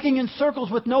is walking in circles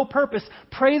with no purpose,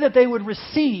 pray that they would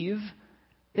receive.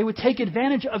 They would take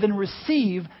advantage of and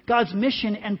receive God's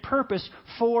mission and purpose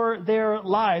for their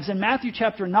lives. In Matthew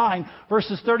chapter 9,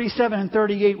 verses 37 and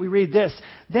 38, we read this.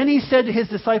 Then He said to His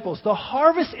disciples, the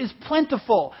harvest is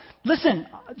plentiful. Listen,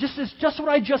 just what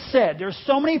I just said. There's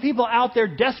so many people out there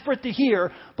desperate to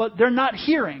hear, but they're not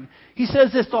hearing. He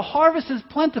says this, the harvest is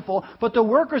plentiful, but the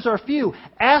workers are few.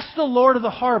 Ask the Lord of the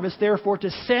harvest, therefore, to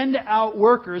send out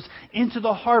workers into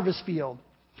the harvest field.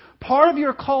 Part of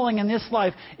your calling in this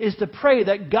life is to pray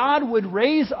that God would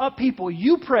raise up people.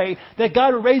 You pray that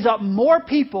God would raise up more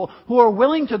people who are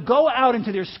willing to go out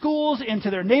into their schools,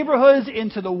 into their neighborhoods,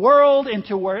 into the world,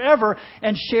 into wherever,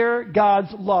 and share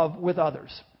God's love with others.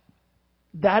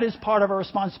 That is part of our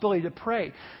responsibility to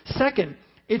pray. Second,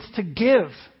 it's to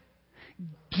give.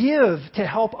 Give to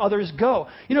help others go.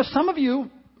 You know, some of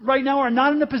you right now are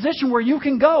not in a position where you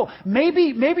can go.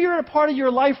 Maybe you're in a part of your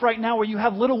life right now where you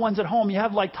have little ones at home. You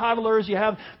have like toddlers, you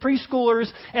have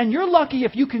preschoolers, and you're lucky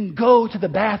if you can go to the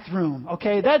bathroom.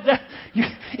 Okay,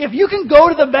 if you can go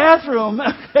to the bathroom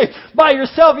by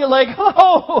yourself, you're like,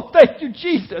 oh, thank you,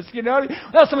 Jesus. You know,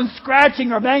 without someone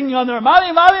scratching or banging on their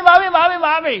mommy,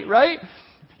 right?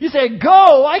 You say,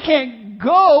 go. I can't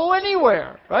go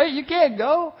anywhere, right? You can't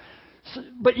go,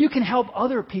 but you can help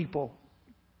other people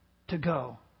to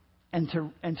go. And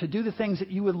to do the things that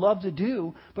you would love to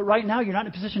do, but right now you're not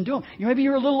in a position to do them. Maybe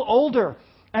you're a little older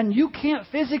and you can't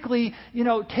physically,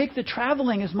 take the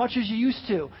traveling as much as you used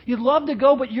to. You'd love to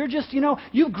go, but you're just,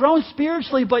 you've grown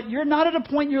spiritually, but you're not at a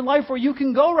point in your life where you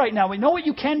can go right now. We know what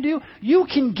you can do? You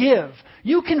can give.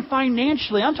 You can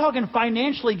financially, I'm talking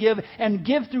financially give and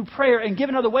give through prayer and give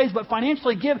in other ways, but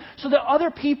financially give so that other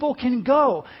people can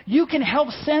go. You can help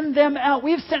send them out.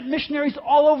 We've sent missionaries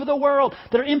all over the world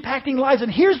that are impacting lives.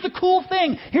 And here's the cool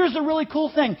thing. Here's the really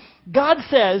cool thing. God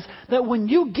says that when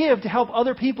you give to help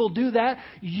other people do that,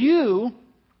 you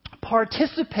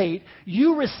participate,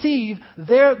 you receive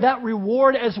that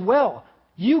reward as well.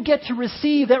 You get to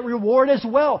receive that reward as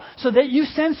well. So that you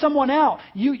send someone out.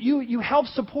 You help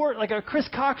support, like a Chris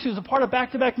Cox, who's a part of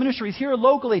Back to Back Ministries here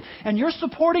locally, and you're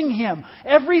supporting him.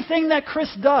 Everything that Chris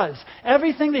does,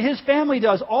 everything that his family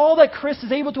does, all that Chris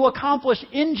is able to accomplish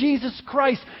in Jesus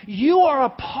Christ, you are a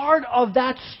part of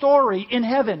that story in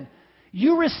heaven.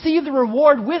 You receive the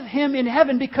reward with Him in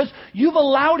heaven because you've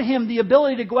allowed Him the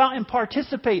ability to go out and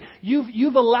participate.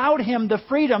 You've allowed Him the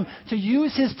freedom to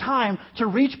use His time to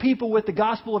reach people with the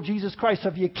gospel of Jesus Christ. So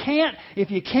if you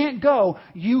can't go,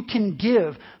 you can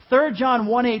give. 3 John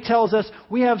 1:8 tells us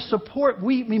we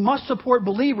must support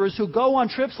believers who go on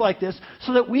trips like this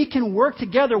so that we can work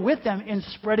together with them in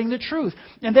spreading the truth.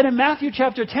 And then in Matthew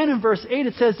chapter 10 and verse 8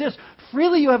 it says this,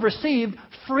 freely you have received,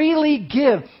 freely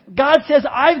give. God says,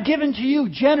 I've given to you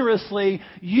generously.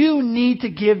 You need to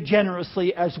give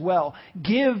generously as well.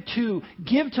 Give to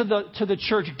the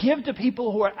church. Give to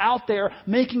people who are out there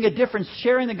making a difference,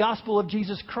 sharing the gospel of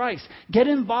Jesus Christ. Get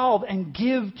involved and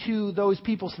give to those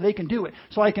people so they can do it.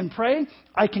 So I can pray,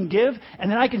 I can give, and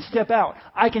then I can step out.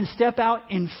 I can step out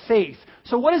in faith.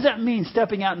 So what does that mean,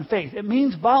 stepping out in faith? It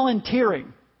means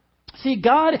volunteering. See,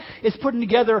 God is putting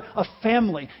together a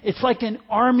family. It's like an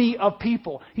army of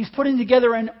people. He's putting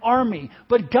together an army.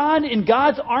 But God, in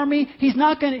God's army, He's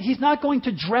not going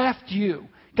to draft you.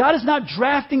 God is not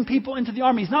drafting people into the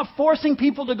army. He's not forcing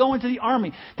people to go into the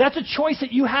army. That's a choice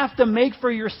that you have to make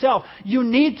for yourself. You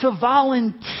need to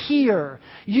volunteer.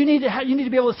 You need to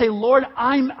be able to say, Lord,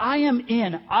 I am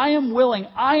in. I am willing.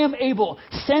 I am able.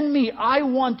 Send me. I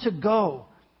want to go.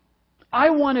 I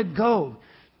want to go.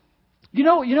 You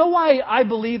know why I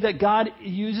believe that God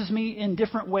uses me in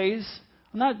different ways?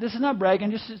 This is not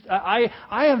bragging. I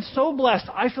am so blessed.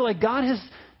 I feel like God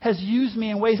has used me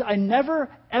in ways I never,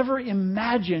 ever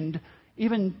imagined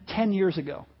even 10 years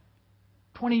ago,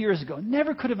 20 years ago.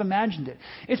 Never could have imagined it.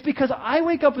 It's because I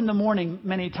wake up in the morning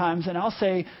many times and I'll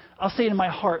say in my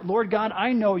heart, Lord God,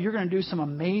 I know you're going to do some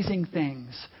amazing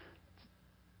things.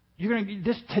 You're going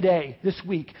to this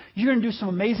week. You're going to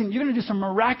do some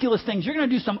miraculous things. You're going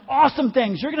to do some awesome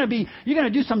things. You're going to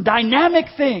do some dynamic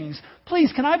things.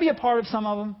 Please, can I be a part of some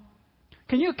of them?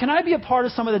 Can I be a part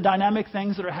of some of the dynamic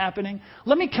things that are happening?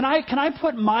 Can I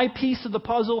put my piece of the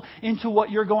puzzle into what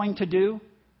you're going to do?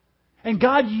 And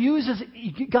God uses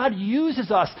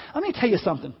us. Let me tell you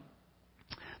something.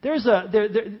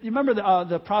 You remember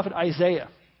the prophet Isaiah?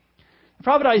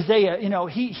 Prophet Isaiah,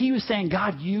 he was saying,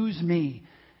 God, use me.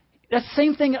 That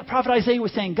same thing that Prophet Isaiah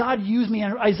was saying, God, use me.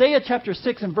 In Isaiah chapter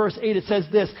 6 and verse 8, it says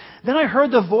this, Then I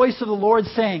heard the voice of the Lord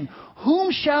saying,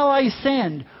 Whom shall I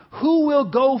send? Who will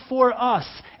go for us?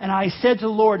 And I said to the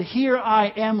Lord, Here I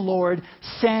am, Lord,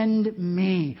 send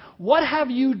me. What have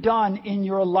you done in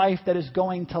your life that is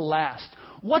going to last?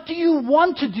 What do you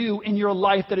want to do in your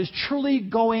life that is truly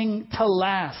going to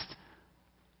last?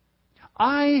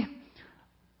 I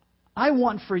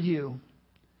want for you,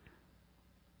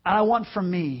 and I want for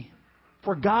me,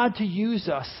 for God to use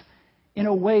us in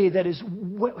a way that is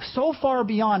so far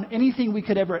beyond anything we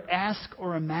could ever ask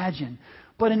or imagine.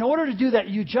 But in order to do that,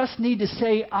 you just need to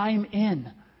say, I'm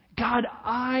in. God,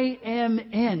 I am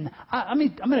in. I'm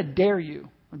going to dare you.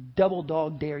 Double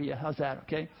dog dare you. How's that,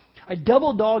 okay? I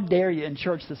double dog dare you in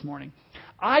church this morning.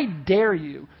 I dare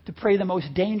you to pray the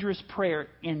most dangerous prayer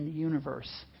in the universe.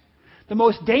 The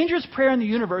most dangerous prayer in the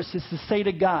universe is to say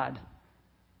to God,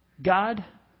 God,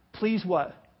 please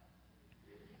what?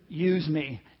 Use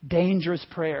me. Dangerous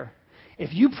prayer.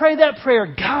 If you pray that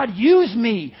prayer, God, use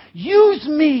me. Use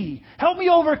me. Help me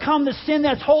overcome the sin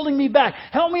that's holding me back.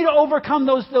 Help me to overcome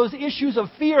those issues of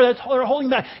fear that are holding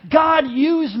me back. God,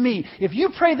 use me. If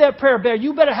you pray that prayer, Bear,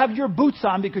 you better have your boots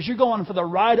on because you're going for the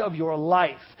ride of your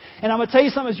life. And I'm going to tell you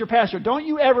something as your pastor. Don't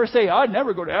you ever say, I'd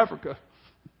never go to Africa.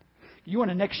 You want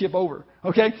the next ship over,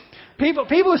 okay? People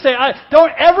who say,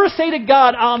 don't ever say to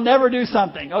God, I'll never do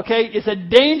something, okay? It's a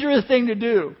dangerous thing to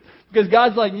do. Because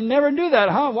God's like, you never do that,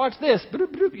 huh? Watch this.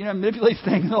 Manipulates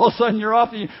things, and all of a sudden you're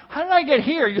off. How did I get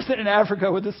here? You're sitting in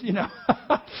Africa with this,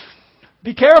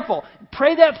 Be careful.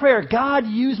 Pray that prayer. God,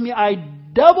 use me. I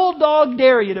double dog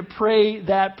dare you to pray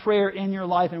that prayer in your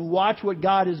life and watch what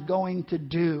God is going to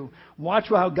do. Watch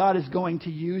how God is going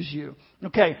to use you.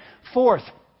 Okay, fourth,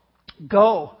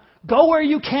 go. Go where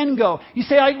you can go. You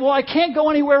say, I can't go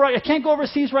anywhere right. I can't go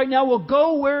overseas right now. Well,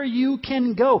 go where you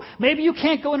can go. Maybe you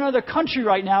can't go in another country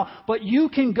right now, but you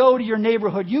can go to your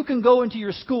neighborhood. You can go into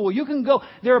your school. You can go.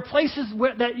 There are places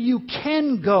that you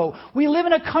can go. We live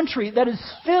in a country that is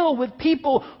filled with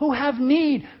people who have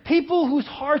need, people whose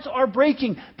hearts are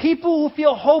breaking, people who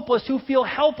feel hopeless, who feel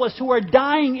helpless, who are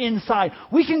dying inside.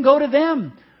 We can go to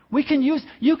them. We can use,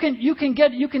 you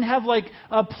can have like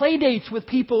play dates with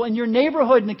people in your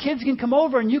neighborhood, and the kids can come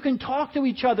over and you can talk to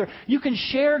each other. You can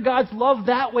share God's love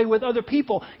that way with other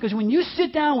people. Because when you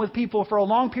sit down with people for a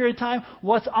long period of time,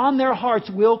 what's on their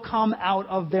hearts will come out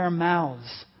of their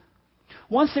mouths.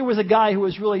 Once there was a guy who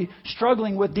was really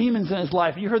struggling with demons in his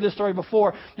life. You heard this story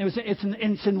before.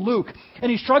 It's in Luke.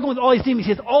 And he's struggling with all these demons.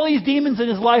 He has all these demons in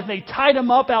his life. They tied him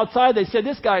up outside. They said,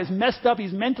 this guy is messed up.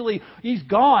 He's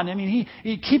gone. I mean,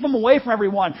 he keep him away from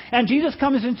everyone. And Jesus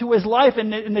comes into his life,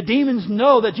 and the demons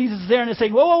know that Jesus is there, and they say,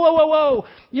 whoa.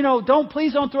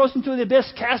 Please don't throw us into the abyss.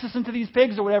 Cast us into these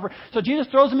pigs or whatever. So Jesus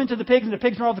throws them into the pigs, and the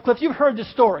pigs are off the cliff. You've heard this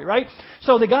story, right?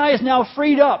 So the guy is now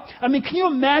freed up. I mean, can you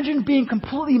imagine being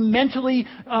completely mentally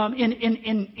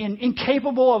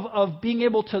incapable of being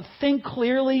able to think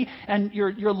clearly, and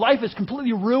your life is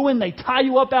completely ruined? They tie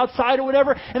you up outside or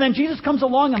whatever, and then Jesus comes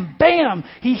along and bam,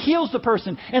 he heals the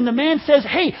person. And the man says,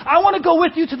 hey, I want to go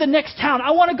with you to the next town. I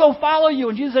want to go follow you.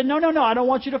 And Jesus said, no, I don't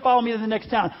want you to follow me to the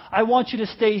next town. I want you to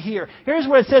stay here. Here's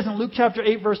what it says in Luke chapter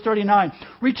 8, verse 39.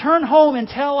 Return home and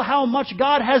tell how much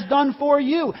God has done for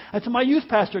you. That's what my youth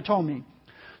pastor told me.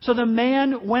 So the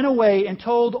man went away and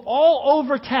told all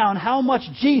over town how much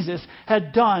Jesus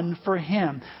had done for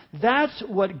him. That's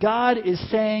what God is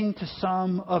saying to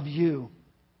some of you.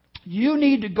 You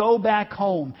need to go back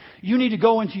home. You need to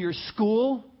go into your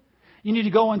school. You need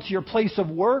to go into your place of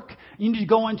work. You need to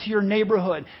go into your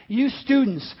neighborhood. You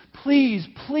students, please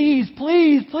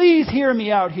hear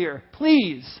me out here.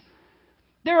 Please.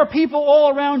 There are people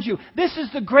all around you. This is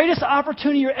the greatest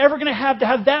opportunity you're ever going to have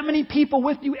that many people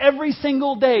with you every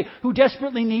single day who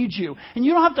desperately need you. And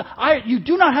you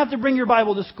do not have to bring your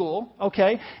Bible to school,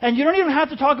 okay? And you don't even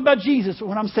have to talk about Jesus,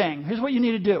 what I'm saying. Here's what you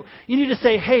need to do. You need to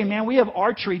say, hey man, we have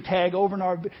archery tag over in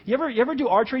our... You ever do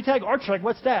archery tag? Archery tag,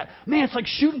 what's that? Man, it's like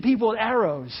shooting people with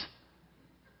arrows.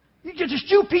 You get to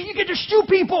shoot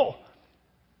people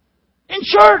in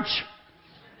church.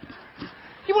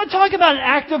 You want to talk about an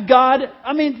act of God?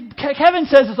 I mean, Kevin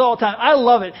says this all the time. I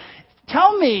love it.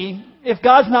 Tell me if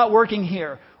God's not working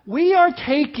here. We are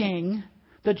taking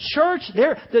the church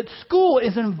there. The school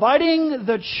is inviting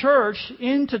the church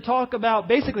in to talk about,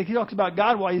 basically he talks about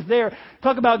God while he's there,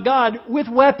 talk about God with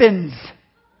weapons.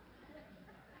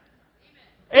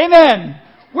 Amen.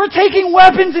 We're taking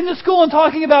weapons into school and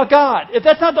talking about God. If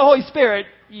that's not the Holy Spirit,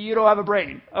 you don't have a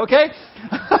brain. Okay?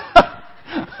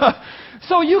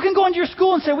 So you can go into your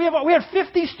school and say, we had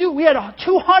 50 students, we had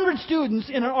 200 students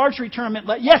in an archery tournament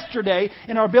yesterday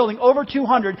in our building, over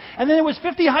 200. And then there was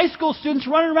 50 high school students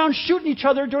running around shooting each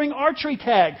other during archery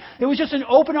tag. It was just an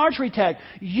open archery tag.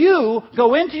 You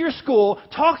go into your school,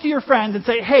 talk to your friends and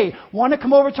say, hey, want to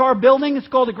come over to our building? It's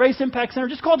called the Grace Impact Center.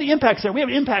 Just call it the Impact Center. We have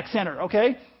an Impact Center,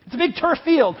 okay? It's a big turf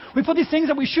field. We put these things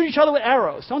that we shoot each other with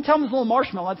arrows. Don't tell them it's a little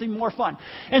marshmallow. That's even more fun.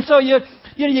 And so you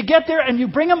get there and you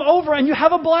bring them over and you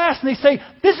have a blast. And they say,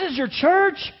 this is your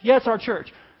church? Yeah, it's our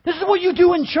church. This is what you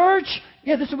do in church?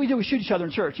 Yeah, this is what we do. We shoot each other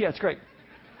in church. Yeah, it's great.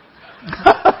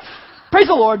 Praise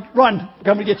the Lord. Run. I'm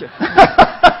coming to get you.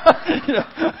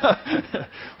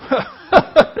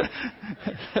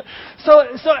 So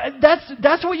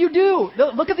that's what you do.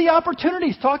 Look at the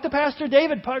opportunities. Talk to Pastor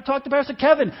David. Talk to Pastor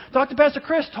Kevin. Talk to Pastor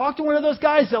Chris. Talk to one of those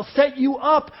guys. They'll set you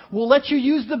up. We'll let you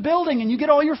use the building, and you get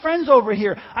all your friends over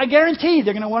here. I guarantee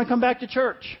they're going to want to come back to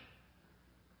church.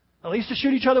 At least to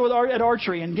shoot each other at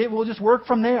archery, and we'll just work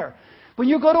from there. When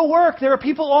you go to work, there are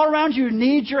people all around you who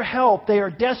need your help. They are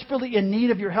desperately in need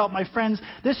of your help. My friends,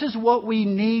 this is what we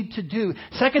need to do.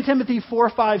 2 Timothy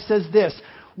 4:5 says this,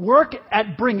 work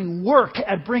at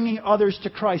bringing others to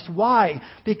Christ. Why?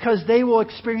 Because they will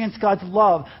experience God's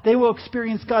love. They will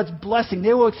experience God's blessing.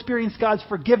 They will experience God's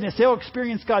forgiveness. They will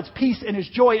experience God's peace and His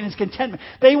joy and His contentment.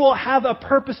 They will have a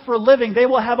purpose for living. They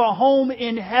will have a home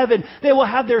in heaven. They will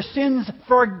have their sins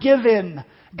forgiven.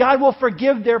 God will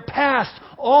forgive their past.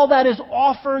 All that is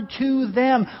offered to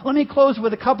them. Let me close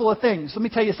with a couple of things. Let me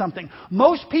tell you something.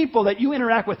 Most people that you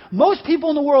interact with, most people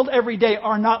in the world every day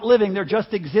are not living. They're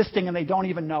just existing and they don't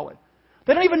even know it.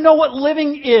 They don't even know what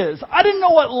living is. I didn't know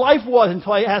what life was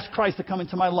until I asked Christ to come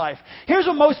into my life. Here's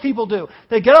what most people do.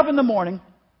 They get up in the morning.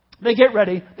 They get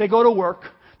ready. They go to work.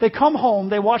 They come home,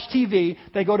 they watch TV,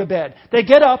 they go to bed. They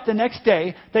get up the next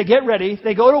day, they get ready,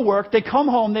 they go to work, they come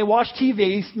home, they watch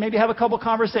TV, maybe have a couple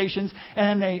conversations,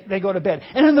 and then they go to bed.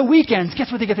 And on the weekends,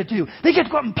 guess what they get to do? They get to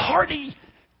go out and party.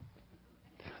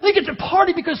 They get to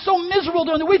party because it's so miserable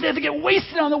during the week. They have to get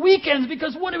wasted on the weekends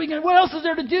because what else is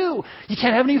there to do? You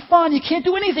can't have any fun. You can't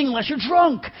do anything unless you're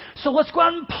drunk. So let's go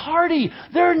out and party.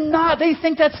 They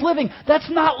think that's living. That's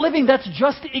not living. That's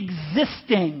just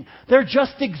existing. They're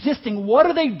just existing. What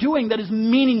are they doing that is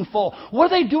meaningful?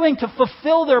 What are they doing to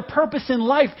fulfill their purpose in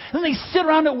life? And then they sit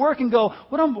around at work and go,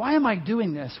 why am I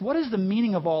doing this? What is the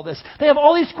meaning of all this? They have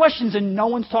all these questions and no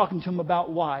one's talking to them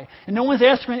about why. And no one's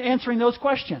answering those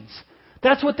questions.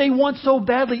 That's what they want so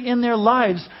badly in their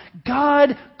lives.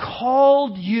 God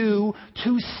called you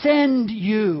to send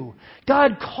you.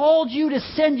 God called you to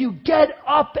send you. Get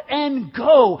up and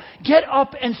go. Get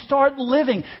up and start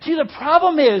living. See, the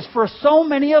problem is for so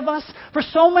many of us, for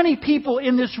so many people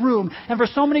in this room, and for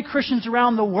so many Christians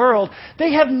around the world,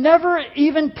 you've never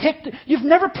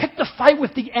picked a fight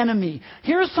with the enemy.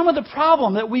 Here's some of the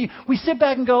problem that we sit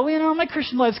back and go, my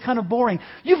Christian life's kind of boring.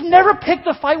 You've never picked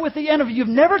a fight with the enemy. You've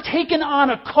never taken on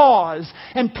a cause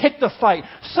and picked a fight.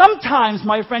 Sometimes,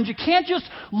 my friends, you can't just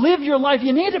live your life.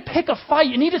 You need to pick a fight.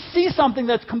 You need to see something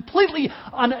that's completely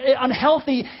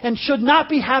unhealthy and should not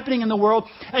be happening in the world,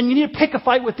 and you need to pick a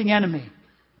fight with the enemy.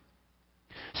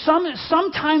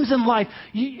 Sometimes in life,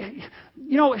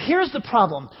 here's the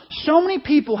problem. So many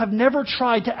people have never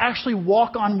tried to actually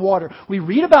walk on water. We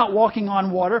read about walking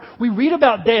on water. We read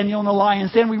about Daniel in the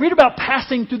lion's den. We read about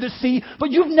passing through the sea.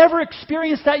 But you've never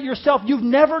experienced that yourself. You've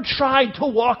never tried to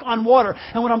walk on water.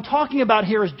 And what I'm talking about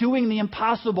here is doing the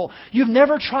impossible. You've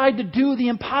never tried to do the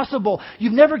impossible.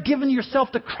 You've never given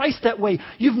yourself to Christ that way.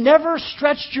 You've never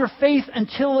stretched your faith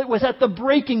until it was at the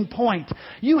breaking point.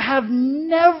 You have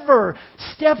never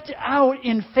stepped out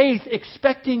in faith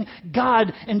expecting God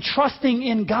and trusting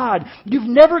in God. You've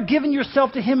never given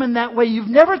yourself to Him in that way. You've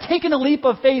never taken a leap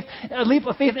of faith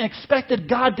and expected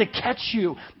God to catch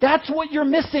you. That's what you're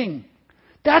missing.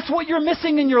 That's what you're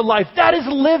missing in your life. That is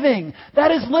living.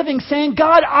 That is living, saying,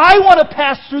 God, I want to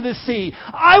pass through the sea.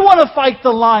 I want to fight the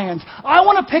lions. I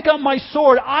want to pick up my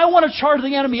sword. I want to charge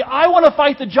the enemy. I want to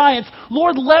fight the giants.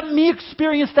 Lord, let me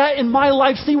experience that in my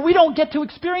life. See, we don't get to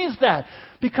experience that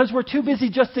because we're too busy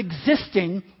just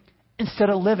existing instead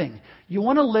of living. You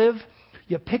want to live?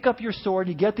 You pick up your sword,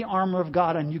 you get the armor of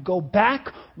God, and you go back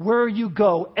where you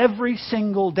go every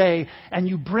single day, and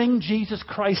you bring Jesus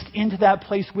Christ into that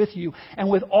place with you. And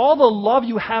with all the love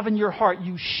you have in your heart,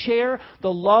 you share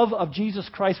the love of Jesus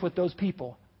Christ with those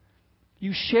people.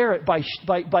 You share it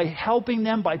by helping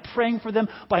them, by praying for them,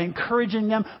 by encouraging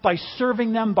them, by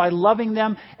serving them, by loving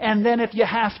them, and then if you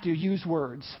have to, use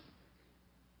words.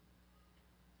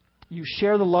 You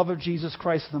share the love of Jesus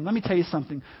Christ with them. Let me tell you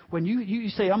something. When you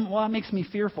say, that makes me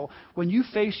fearful. When you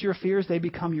face your fears, they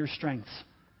become your strengths.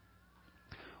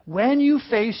 When you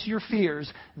face your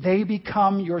fears, they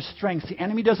become your strength. The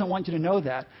enemy doesn't want you to know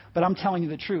that, but I'm telling you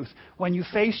the truth. When you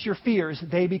face your fears,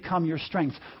 they become your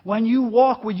strength. When you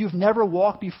walk where you've never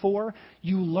walked before,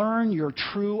 you learn your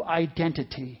true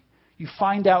identity. You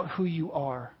find out who you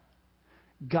are.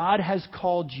 God has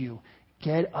called you.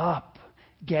 Get up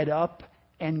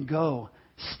and go.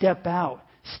 Step out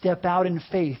in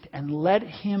faith and let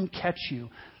Him catch you.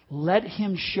 Let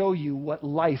Him show you what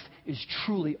life is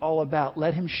truly all about.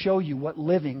 Let Him show you what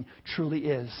living truly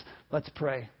is. Let's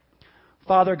pray.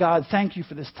 Father God, thank you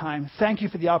for this time. Thank you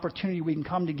for the opportunity we can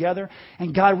come together.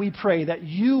 And God, we pray that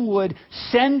you would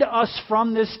send us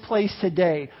from this place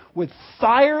today with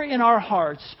fire in our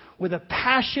hearts, with a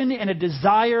passion and a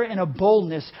desire and a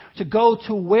boldness to go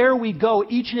to where we go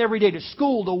each and every day, to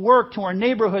school, to work, to our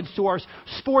neighborhoods, to our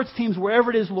sports teams, wherever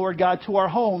it is, Lord God, to our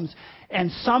homes, and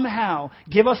somehow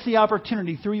give us the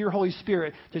opportunity through your Holy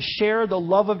Spirit to share the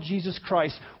love of Jesus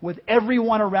Christ with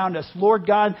everyone around us. Lord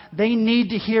God, they need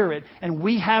to hear it, and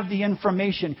we have the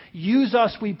information. Use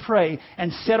us, we pray,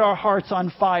 and set our hearts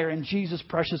on fire in Jesus'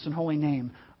 precious and holy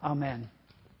name. Amen.